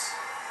Matt's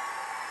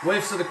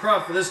waves to the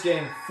crowd for this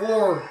game,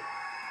 for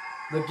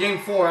the game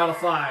 4 out of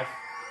 5.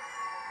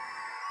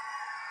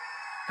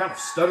 Kind of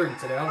stuttering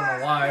today, I don't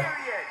know why.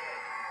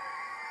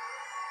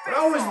 But I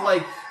always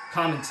like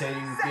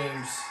commentating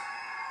games.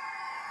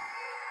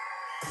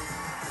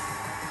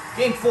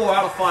 Game 4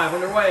 out of 5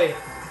 underway.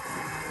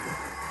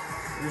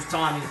 Here's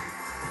Tommy.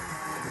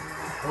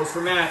 Goes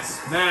for Matt.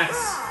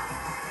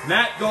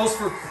 Matt goes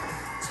for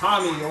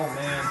Tommy. Oh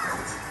man.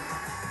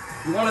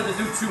 He wanted to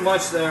do too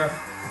much there.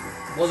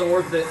 Wasn't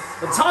worth it.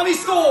 But Tommy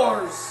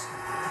scores!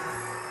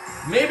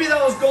 Maybe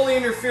that was goalie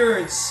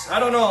interference. I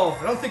don't know.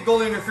 I don't think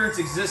goalie interference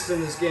exists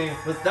in this game.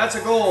 But that's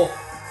a goal.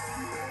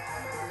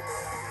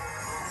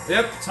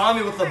 Yep,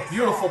 Tommy with a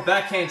beautiful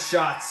backhand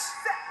shot.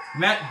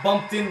 Matt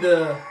bumped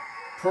into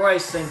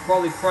Price, and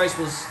probably Price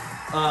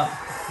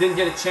didn't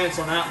get a chance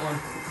on that one.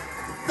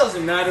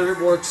 Doesn't matter, it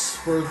works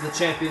for the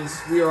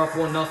champions. We are up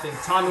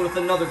 1-0. Tommy with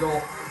another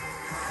goal.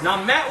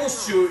 Now Matt will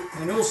shoot,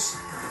 and he'll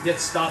get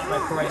stopped by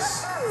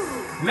Price.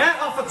 Matt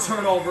off a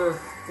turnover.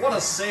 What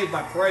a save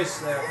by Price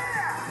there.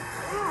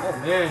 Oh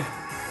man.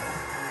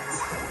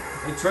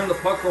 They turned the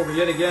puck over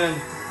yet again.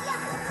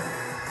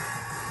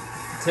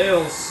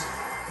 Tails.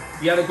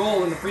 He had a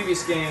goal in the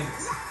previous game.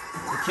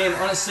 It came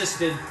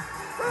unassisted.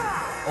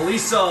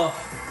 Elisa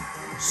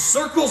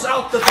circles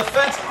out the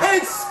defense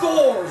and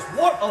scores!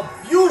 What a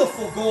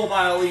beautiful goal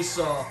by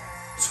Elisa.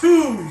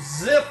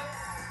 2-zip.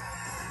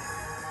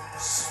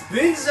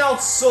 Spins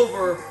out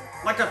Silver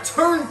like a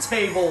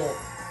turntable.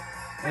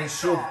 And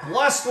she'll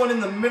blast one in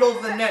the middle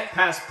of the net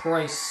past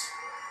Price.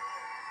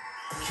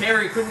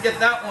 Carey couldn't get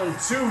that one.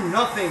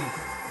 2-0.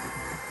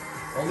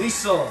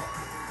 Elisa.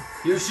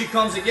 Here she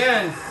comes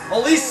again.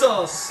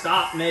 Elisa!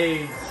 Stop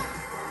made.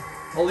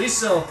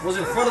 Elisa was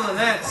in front of the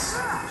net.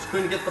 She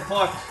couldn't get the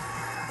puck.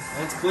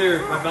 And it's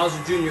cleared by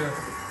Bowser Jr.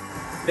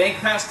 Bank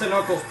pass to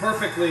Knuckles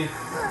perfectly.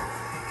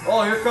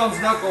 Oh, here comes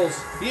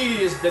Knuckles.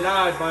 He is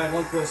denied by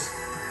Lundqvist.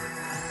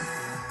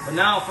 But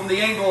now from the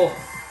angle.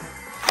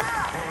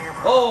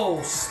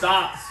 Oh,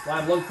 stopped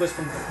by Lundqvist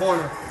from the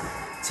corner.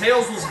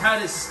 Tails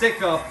had his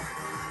stick up.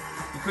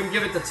 He couldn't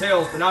give it to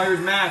Tails, but now here's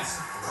Matt.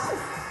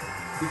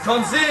 He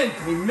comes in,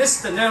 and he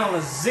missed the net on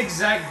a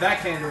zigzag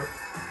backhander.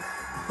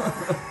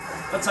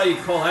 That's how you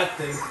call that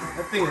thing.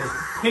 That thing was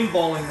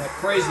pinballing like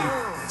crazy.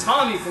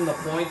 Tommy from the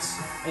points,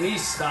 and he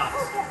stopped.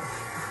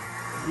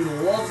 He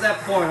loves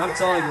that point, I'm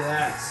telling you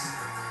that.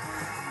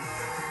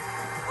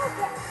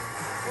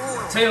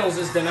 Tails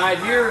is denied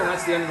here, and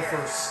that's the end of the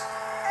first.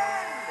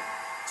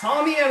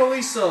 Tommy and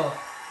Elisa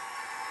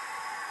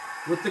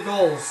with the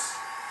goals.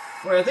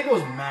 Wait, I think it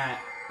was Matt.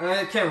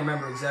 I can't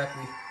remember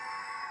exactly.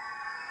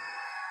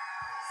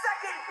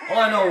 All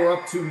I know, we're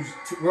up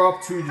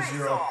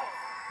 2-0.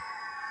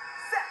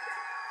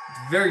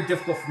 It's very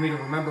difficult for me to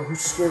remember who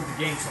scored the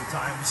game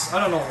sometimes. I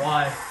don't know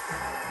why.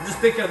 I'm just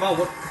thinking about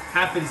what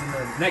happens in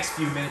the next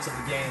few minutes of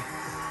the game.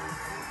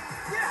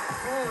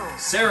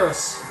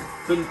 Saros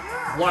couldn't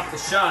block the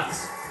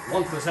shots.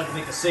 Lundqvist had to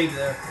make a save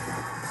there.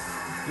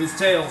 Here's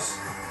Tails.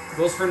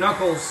 Goes for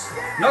Knuckles.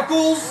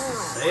 Knuckles!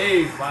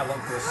 Saved by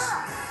Lundqvist.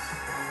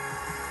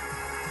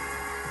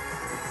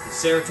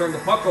 Sarah turned the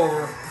puck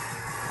over.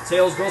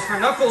 Tails goes for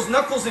Knuckles.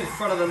 Knuckles in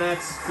front of the net.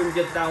 Couldn't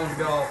get that one to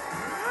go.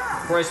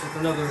 Price with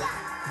another.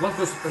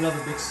 Lundqvist with another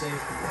big save.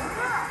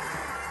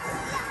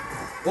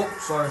 Oh,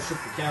 sorry, I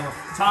shook the camera.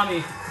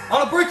 Tommy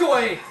on a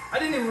breakaway. I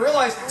didn't even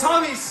realize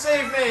Tommy's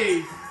save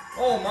made.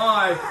 Oh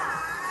my.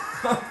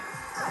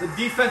 The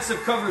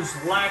defensive coverage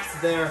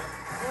lacked there.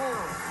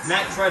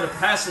 Matt tried to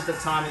pass it to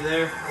Tommy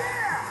there.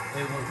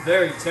 It was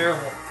very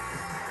terrible.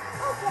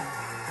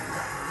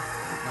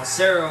 Now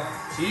Sarah,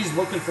 she's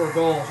looking for a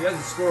goal. She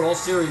hasn't scored all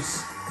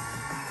series.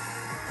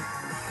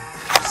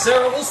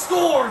 Sarah will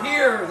score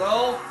here,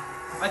 though.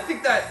 I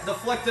think that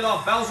deflected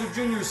off Bowser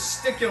Jr.'s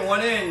stick and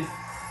went in.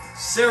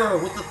 Sarah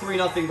with the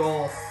 3-0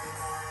 goal.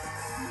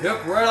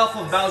 Yep, right off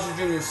of Bowser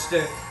Jr.'s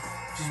stick,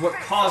 which is what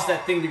caused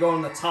that thing to go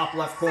in the top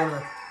left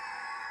corner.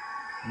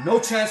 No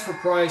chance for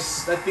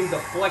Price. That thing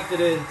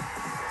deflected in.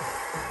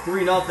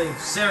 3-0.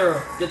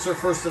 Sarah gets her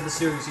first of the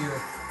series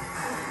here.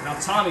 Now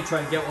Tommy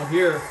tried to get one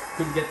here.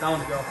 Couldn't get down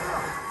to go.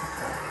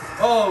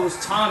 Oh, it was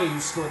Tommy who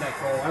scored that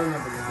goal. I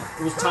remember now.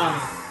 It was Tommy.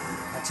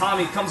 Now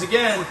Tommy comes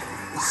again.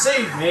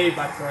 Save made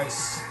by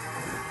Price.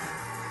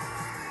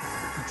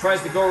 He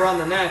tries to go around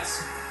the net.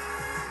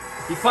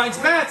 He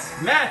finds Matt.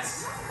 Matt!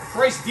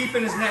 Price deep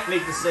in his net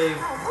made the save.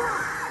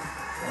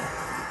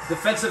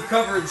 Defensive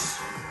coverage.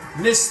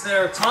 Missed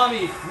there.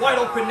 Tommy, wide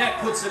open net,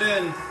 puts it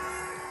in.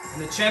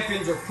 And the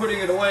champions are putting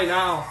it away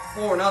now.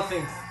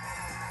 4-0.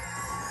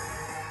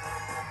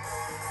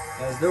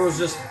 As there was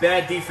just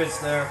bad defense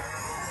there.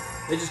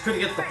 They just couldn't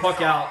get the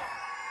puck out.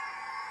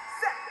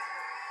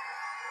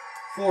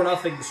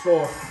 4-0 to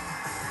score.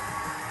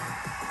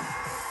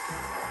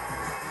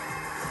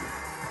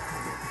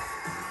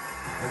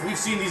 As we've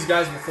seen these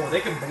guys before. They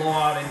can blow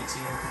out any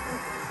team.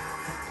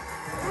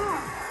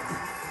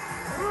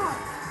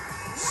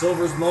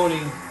 Silver's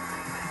moaning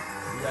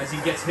as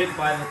he gets hit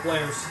by the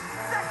players.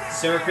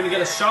 Sarah couldn't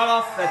get a shot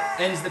off. That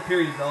ends the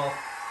period though.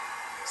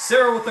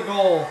 Sarah with the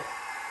goal.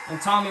 And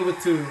Tommy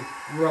with 2.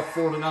 We're up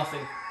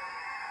 4-0.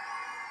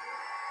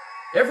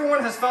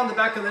 Everyone has found the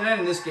back of the net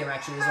in this game,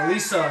 actually, as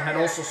Lucía had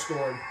also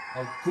scored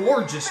a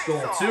gorgeous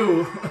goal,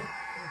 too.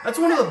 That's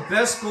one of the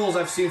best goals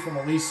I've seen from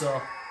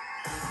Lucía.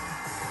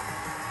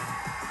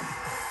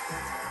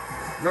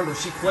 Remember,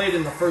 she played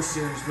in the first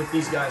series with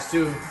these guys,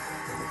 too.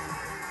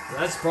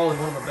 That's probably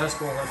one of the best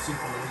goals I've seen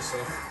from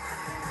Lucía.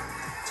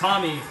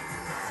 Tommy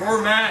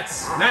for Matt.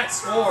 Matt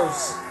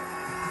scores.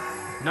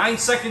 9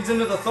 seconds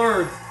into the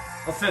third.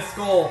 A 5th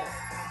goal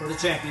for the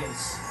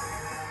champions.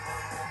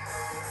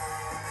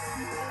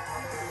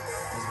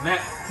 As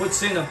Matt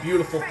puts in a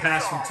beautiful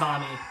pass from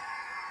Tommy.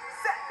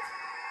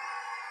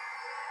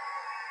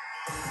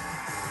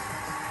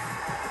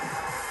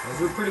 As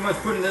we're pretty much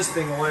putting this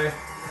thing away.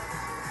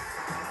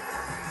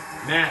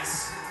 Matt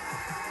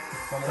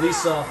from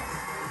Lucía.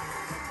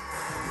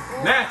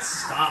 Matt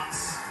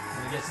stops.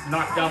 And he gets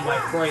knocked down by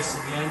Price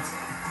at the end.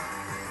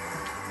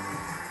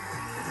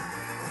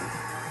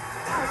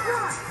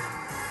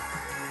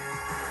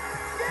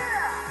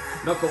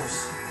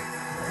 Knuckles.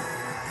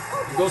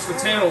 He goes for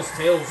Tails.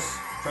 Tails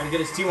trying to get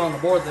his team on the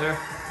board there.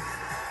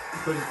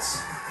 But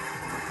it's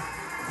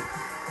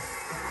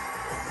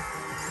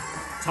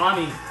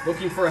Tommy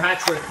looking for a hat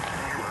trick.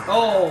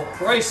 Oh,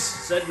 Price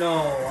said no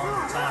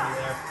on Tommy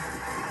there.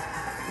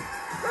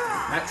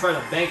 Matt tried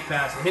a bank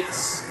pass. It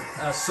hits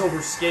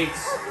Silver's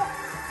skates.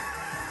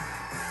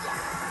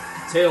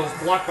 Tails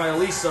blocked by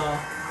Lucía.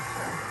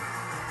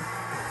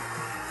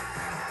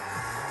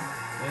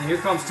 And here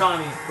comes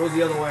Tommy. Goes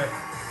the other way.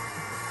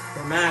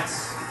 For Matt.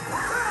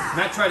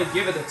 Matt tried to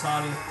give it to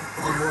Tommy.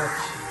 It didn't work.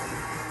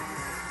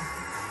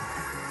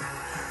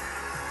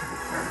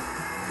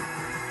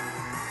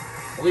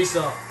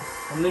 Lucía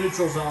from the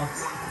neutral zone.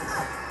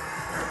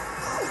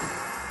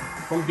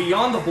 From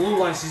beyond the blue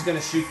line, she's going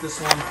to shoot this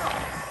one.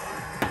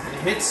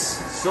 It hits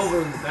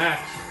Silver in the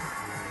back.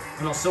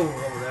 Oh, no, Silver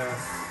was over there.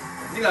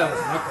 I think that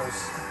was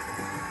Knuckles.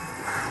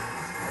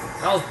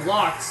 That was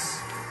blocked.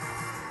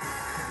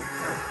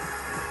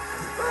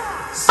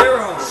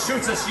 Sarah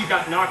shoots as she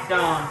got knocked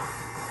down.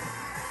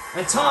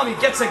 And Tommy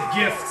gets a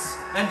gift.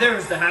 And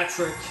there's the hat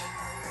trick.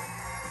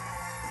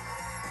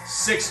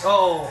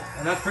 6-0.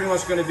 And that's pretty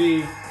much going to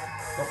be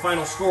the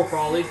final score,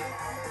 probably.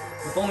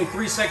 With only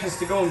 3 seconds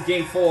to go in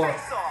Game 4.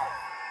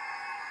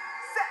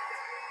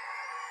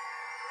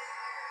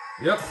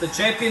 Yep, the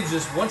champions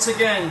just once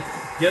again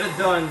get it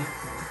done.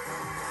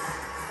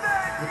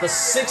 With a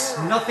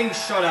 6-0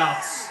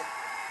 shutout.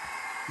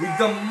 We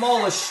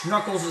demolish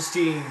Knuckles'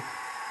 team.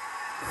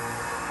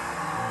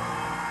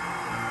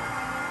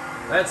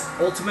 That's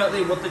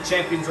ultimately what the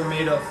champions are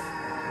made of.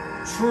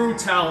 True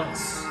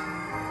talents.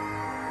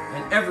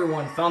 And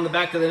everyone found the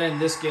back of the net in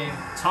this game.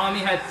 Tommy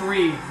had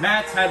 3,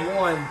 Matt had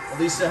 1,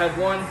 Lucía had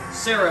 1,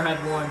 Sarah had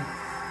 1.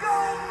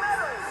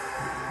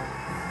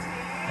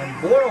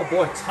 And boy oh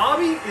boy,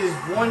 Tommy is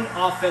one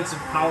offensive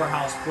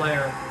powerhouse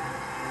player.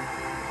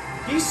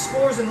 He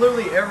scores in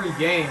literally every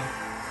game.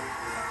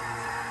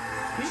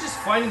 He's just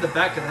finding the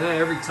back of the net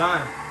every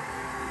time.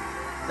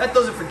 That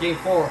does it for Game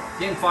 4.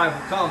 Game 5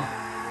 will come.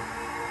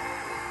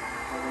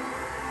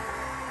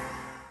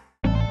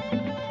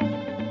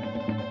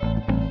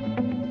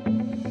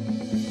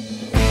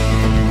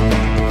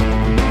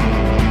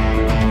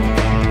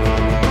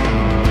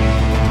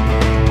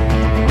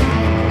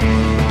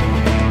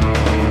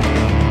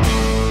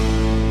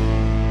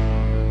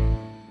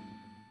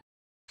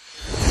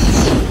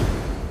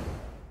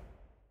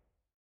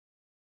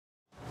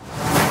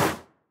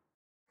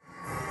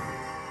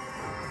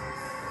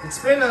 It's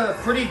been a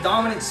pretty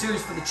dominant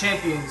series for the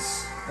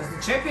champions, as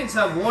the champions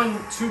have won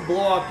 2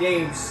 blowout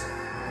games,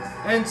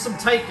 and some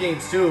tight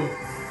games too.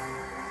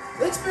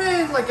 It's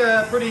been like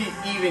a pretty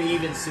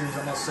even series,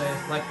 I must say.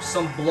 Like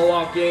some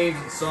blowout games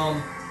and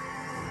some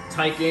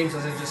tight games,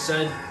 as I just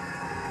said.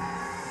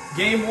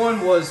 Game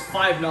 1 was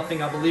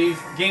 5-0, I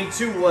believe. Game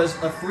 2 was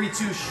a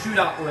 3-2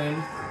 shootout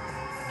win.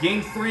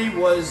 Game 3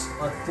 was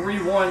a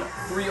 3-1,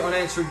 3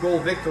 unanswered goal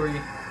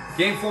victory.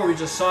 Game 4 we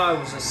just saw, it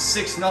was a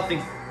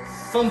 6-0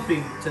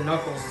 thumping to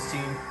Knuckles'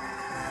 team.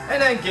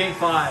 And then Game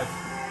 5.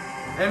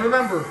 And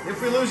remember,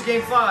 if we lose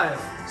Game 5,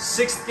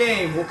 6th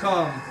game will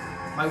come.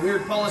 My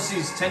weird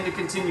policies tend to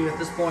continue at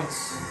this point.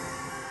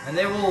 And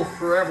they will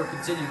forever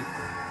continue.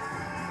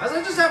 As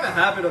I just have a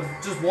habit of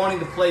just wanting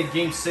to play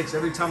Game 6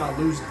 every time I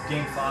lose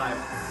Game 5.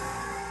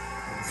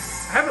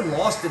 I haven't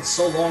lost it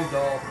so long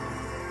though.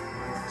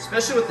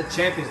 Especially with the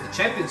champions. The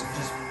champions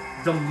just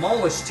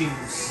demolish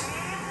teams.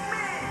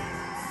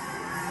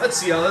 Let's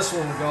see how this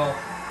one will go.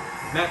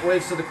 Matt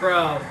waves to the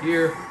crowd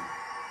here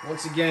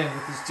once again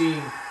with his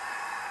team.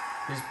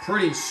 His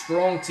pretty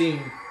strong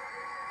team.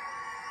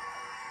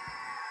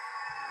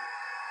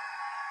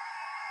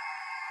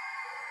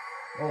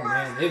 Oh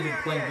man, they've been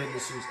playing good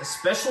this series.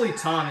 Especially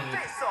Tommy.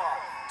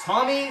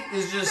 Tommy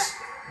is just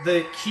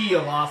the key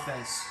of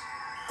offense.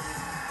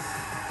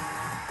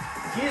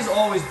 He has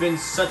always been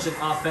such an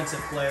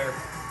offensive player.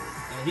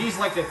 And he's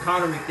like a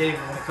Connor McDavid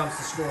when it comes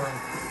to scoring.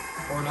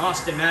 Or an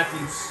Austin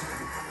Matthews.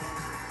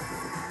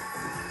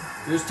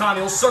 Here's Tommy,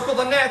 he'll circle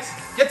the net.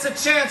 Gets a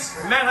chance.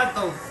 Matt had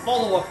the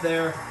follow-up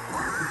there.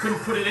 He couldn't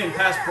put it in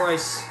past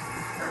Price.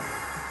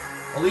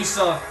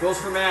 Elisa goes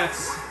for Matt.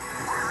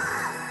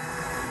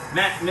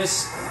 Matt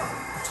missed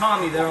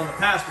Tommy there on the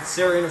pass, but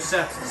Sarah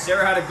intercepts.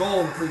 Sarah had a goal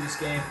in the previous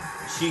game.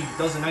 She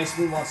does a nice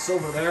move on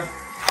Silver there.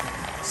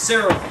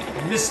 Sarah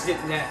missed the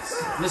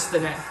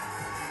net.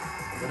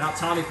 But now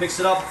Tommy picks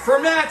it up for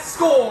Matt,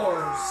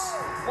 scores!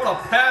 What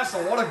a pass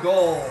and what a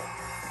goal.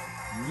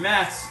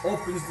 Matt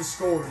opens the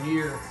score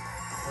here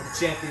for the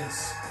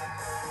champions.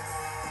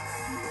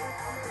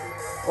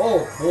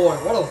 Oh boy,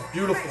 what a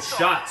beautiful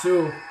shot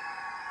too.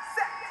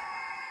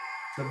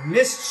 The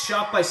missed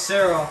shot by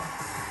Sarah,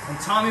 and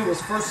Tommy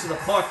was first to the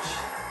puck.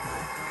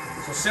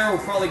 So Sarah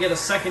will probably get a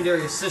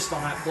secondary assist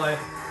on that play.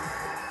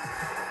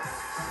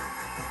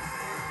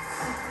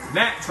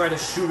 Matt tried to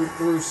shoot it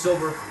through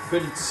Silver,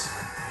 couldn't.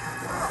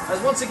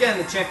 As once again,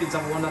 the champions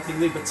have a 1-0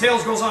 lead, but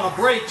Tails goes on a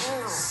break.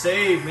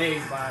 Save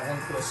made by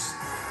Lundqvist.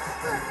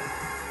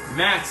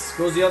 Matt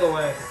goes the other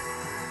way.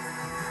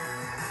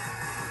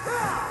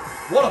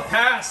 What a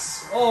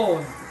pass! Oh,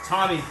 and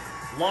Tommy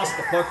lost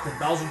the puck to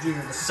Bowser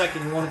Jr. the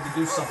second he wanted to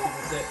do something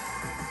with it.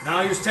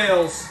 Now here's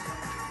Tails.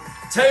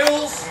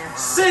 Tails,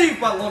 saved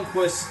by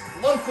Lundqvist.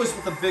 Lundqvist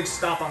with a big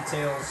stop on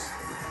Tails.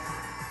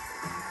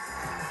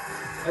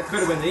 That could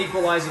have been the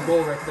equalizing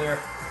goal right there.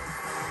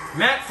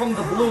 Matt from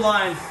the blue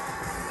line.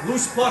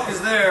 Loose puck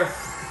is there.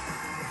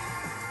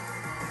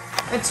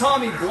 And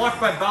Tommy blocked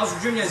by Bowser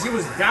Jr. as he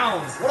was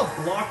down. What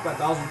a block by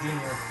Bowser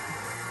Jr.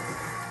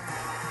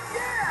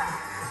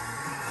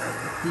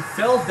 He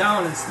fell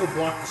down and still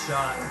blocked the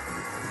shot.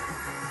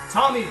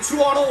 Tommy,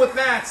 2-on-0 with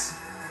Matt.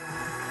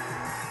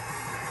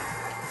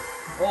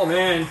 Oh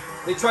man,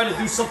 they tried to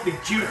do something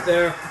cute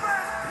there.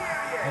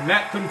 And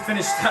Matt couldn't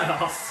finish that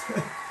off.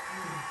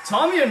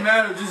 Tommy and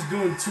Matt are just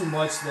doing too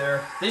much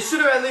there. They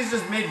should have at least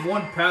just made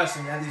one pass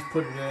and at least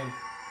put it in.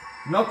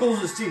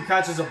 Knuckles' team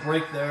catches a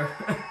break there.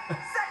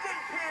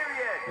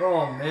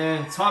 Oh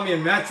man, Tommy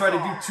and Matt try to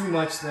do too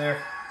much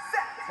there.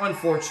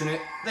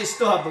 Unfortunate. They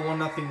still have the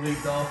 1-0 lead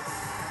though.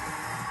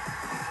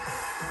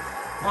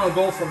 On a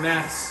goal from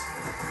Matt.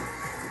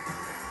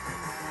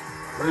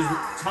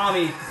 There's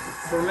Tommy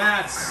for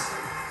Matt.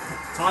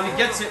 Tommy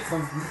gets it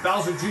from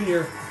Bowser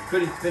Jr.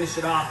 Couldn't finish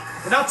it off.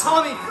 But now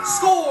Tommy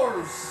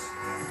scores!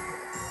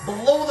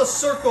 Below the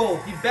circle,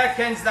 he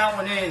backhands that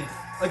one in.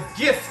 A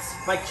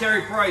gift by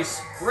Carey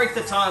Price. Right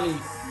to Tommy.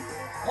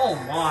 Oh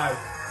my.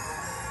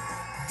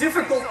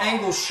 Difficult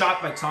angle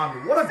shot by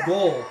Tommy. What a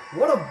goal.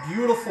 What a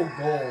beautiful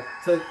goal.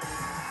 To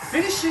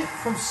finish it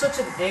from such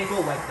an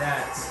angle like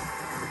that.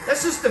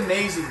 That's just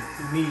amazing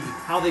to me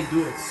how they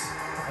do it.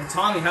 And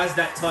Tommy has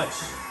that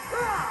touch.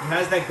 He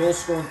has that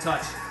goal-scoring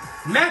touch.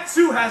 Matt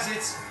too has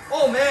it.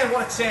 Oh man,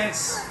 what a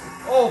chance.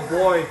 Oh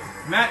boy.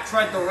 Matt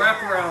tried the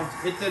wraparound.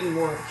 It didn't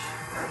work.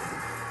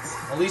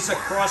 Elisa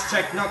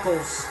cross-checked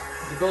Knuckles.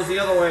 It goes the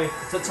other way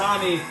to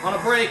Tommy on a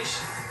break.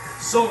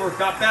 Silver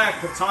got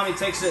back, but Tommy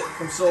takes it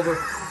from Silver.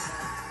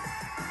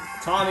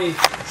 Tommy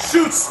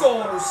shoots,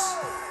 scores.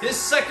 His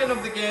second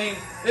of the game.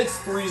 It's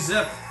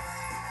 3-0.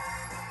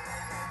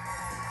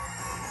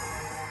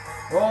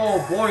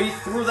 Oh boy, he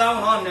threw that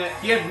one on net.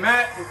 He had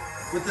Matt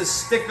with his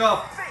stick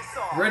up,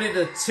 ready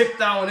to tip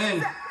that one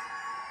in.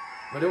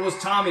 But it was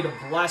Tommy to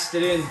blast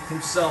it in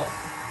himself.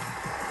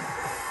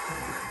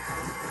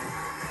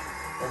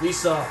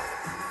 Elisa,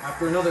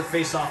 after another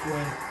face-off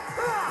win.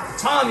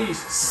 Tommy,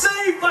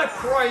 saved by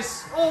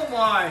Price. Oh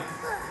my.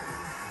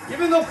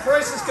 Even though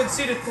Price has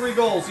conceded 3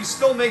 goals, he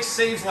still makes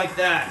saves like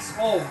that.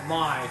 Oh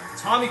my.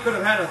 Tommy could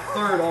have had a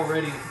third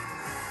already.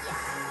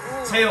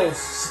 Tails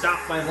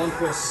stopped by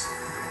Lundqvist.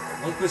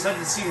 Lundqvist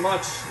hasn't seen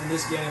much in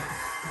this game.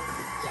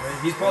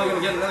 He's probably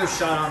going to get another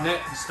shot on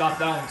net. He stopped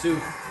that one too.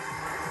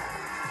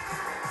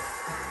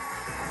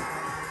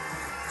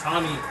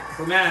 Tommy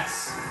for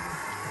Mats.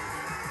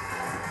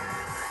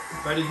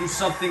 Try to do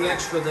something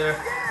extra there.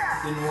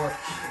 Didn't work.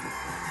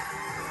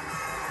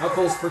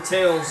 Knuckles for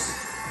Tails.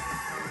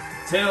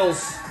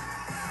 Tails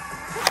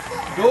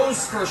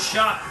goes for a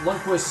shot.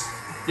 Lundqvist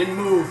didn't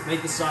move.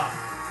 Make the stop.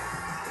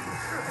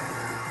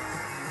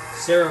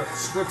 Sarah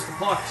scripts the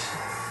puck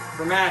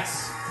for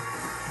Mats.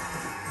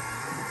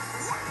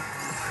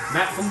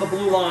 Matt from the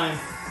blue line.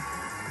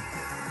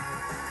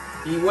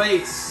 He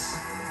waits.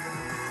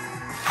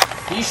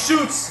 He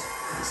shoots.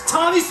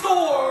 Tommy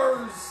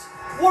scores!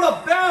 What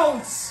a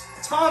bounce!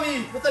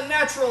 Tommy with a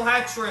natural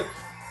hat trick.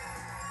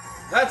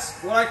 That's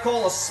what I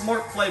call a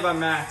smart play by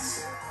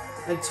Mats.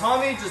 And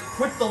Tommy just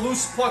put the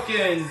loose puck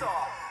in.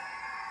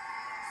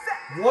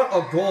 What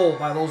a goal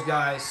by those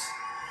guys.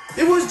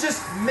 It was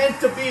just meant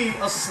to be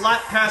a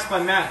slap pass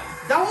by Matt.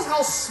 That was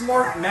how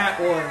smart Matt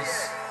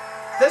was.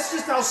 That's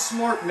just how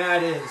smart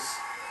Matt is.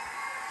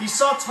 He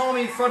saw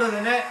Tommy in front of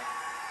the net,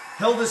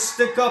 held his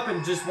stick up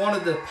and just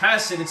wanted to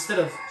pass it instead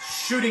of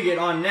shooting it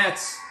on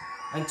nets.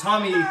 And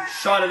Tommy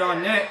shot it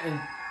on net and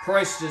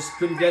Price just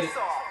couldn't get it.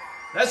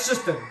 That's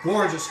just a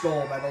gorgeous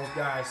goal by those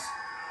guys.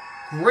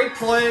 Great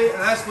play, and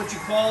that's what you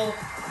call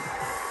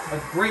a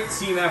great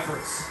team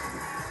effort.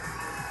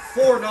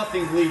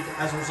 4-0 lead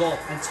as a result.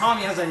 And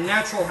Tommy has a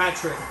natural hat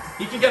trick.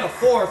 He can get a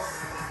fourth.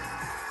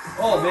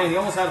 Oh man, he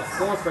almost had a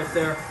fourth right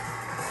there.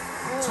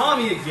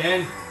 Tommy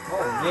again.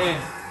 Oh man.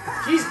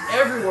 He's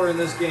everywhere in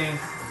this game.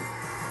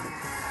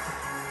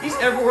 He's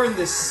everywhere in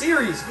this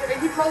series.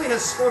 He probably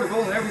has scored a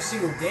goal in every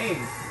single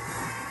game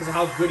because of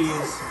how good he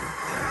is.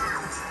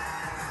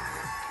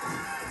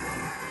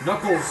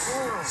 Knuckles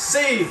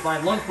saved by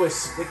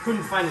Lundqvist. They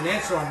couldn't find an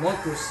answer on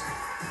Lundqvist.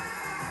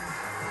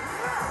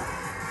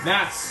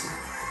 Mats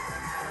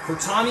for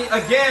Tommy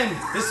again.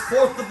 His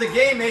fourth of the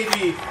game,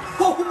 maybe.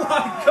 Oh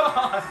my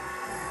God.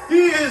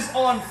 He is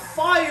on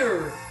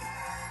fire.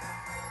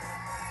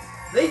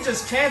 They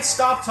just can't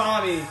stop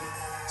Tommy.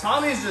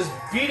 Tommy's just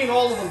beating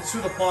all of them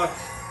to the puck.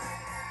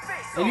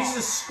 And he's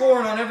just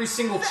scoring on every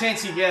single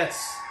chance he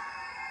gets.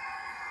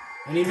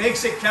 And he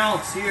makes it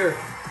count here.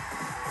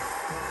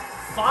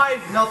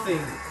 5-0.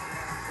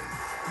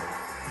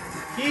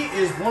 He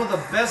is one of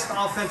the best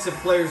offensive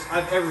players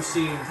I've ever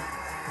seen.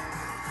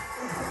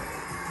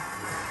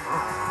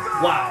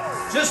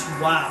 Wow. Just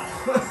wow.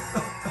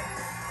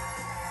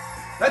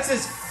 That's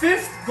his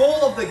 5th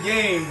goal of the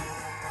game.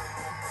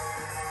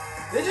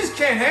 They just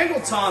can't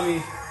handle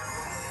Tommy.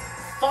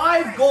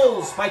 5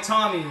 goals by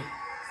Tommy.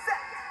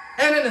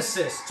 And an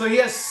assist. So he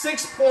has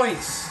 6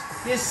 points.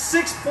 He has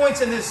 6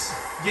 points in this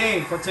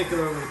game,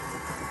 particularly.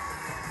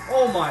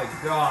 Oh my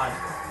God.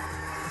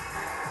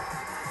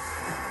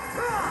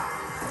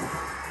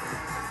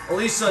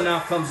 Elisa now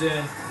comes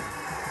in.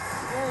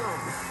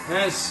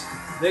 As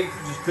they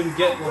just couldn't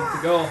get one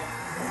to go.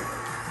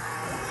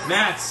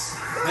 Mats,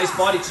 nice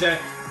body check.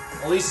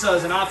 Elisa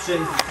is an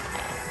option.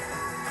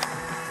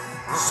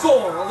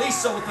 Score!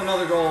 Elisa with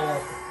another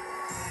goal.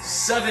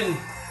 7-0.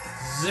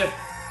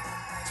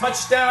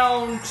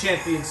 Touchdown,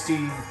 champions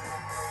team.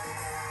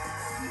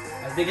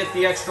 As they get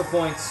the extra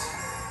points.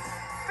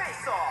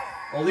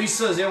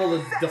 Elisa is able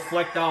to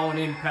deflect that one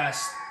in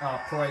past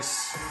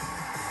Price.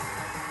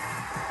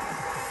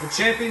 The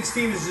champions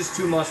team is just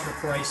too much for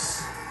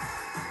Price.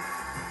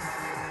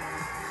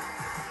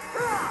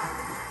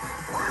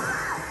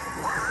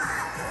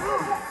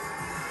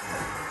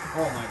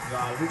 Oh my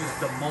God, we're just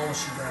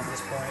demolishing her at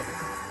this point.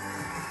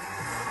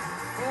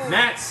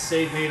 Matt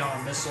saved made on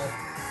a missile.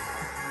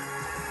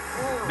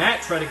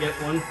 Matt tried to get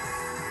one.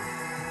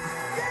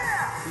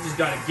 He just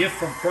got a gift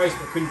from Price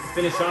but couldn't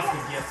finish off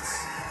the gifts.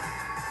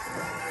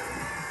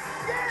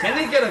 Can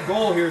they get a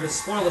goal here to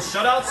spoil the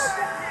shutouts?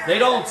 They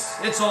don't.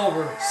 It's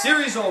over.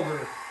 Series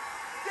over.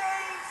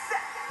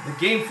 The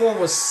game 4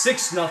 was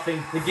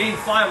 6-0. The game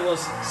 5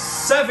 was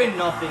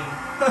 7-0.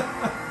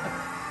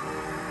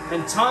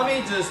 And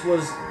Tommy just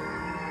was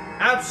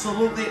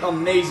absolutely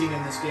amazing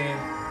in this game.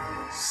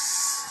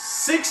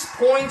 6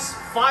 points,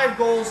 5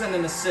 goals, and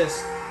an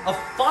assist. A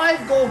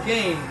 5-goal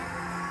game.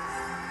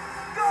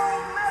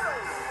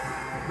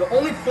 The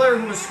only player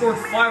who has scored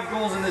 5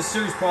 goals in this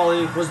series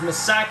probably was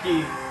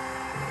Misaki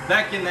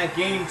back in that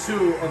game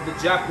 2 of the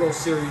Japro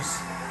series.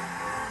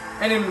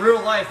 And in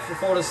real life,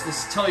 if I was to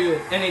tell you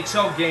an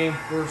NHL game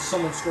where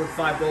someone scored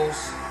 5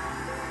 goals,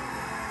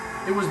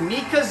 it was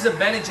Mika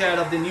Zibanejad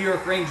of the New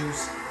York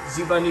Rangers.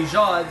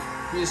 Zibanejad,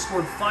 he has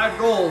scored 5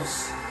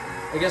 goals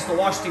against the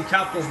Washington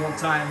Capitals one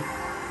time.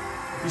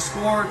 He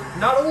scored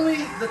not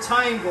only the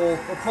tying goal,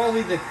 but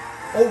probably the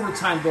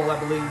overtime goal, I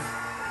believe.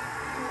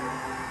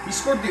 He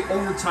scored the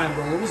overtime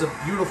goal. It was a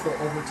beautiful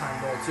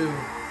overtime goal, too.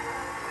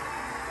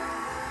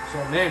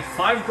 So, man,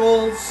 5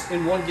 goals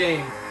in one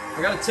game.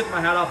 I gotta tip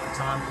my hat off to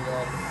Tom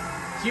below.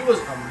 He was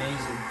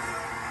amazing.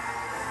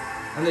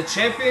 And the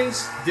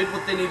champions did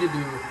what they needed to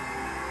do.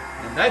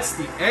 And that's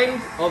the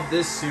end of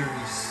this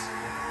series.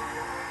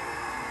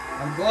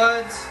 I'm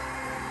glad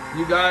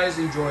you guys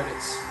enjoyed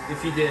it,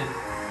 if you did.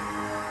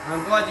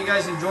 I'm glad you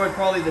guys enjoyed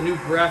probably the new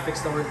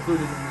graphics that were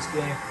included in this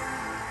game.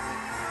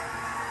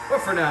 But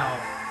for now,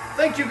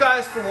 thank you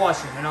guys for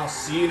watching, and I'll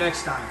see you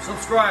next time.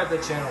 Subscribe to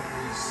the channel,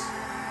 please.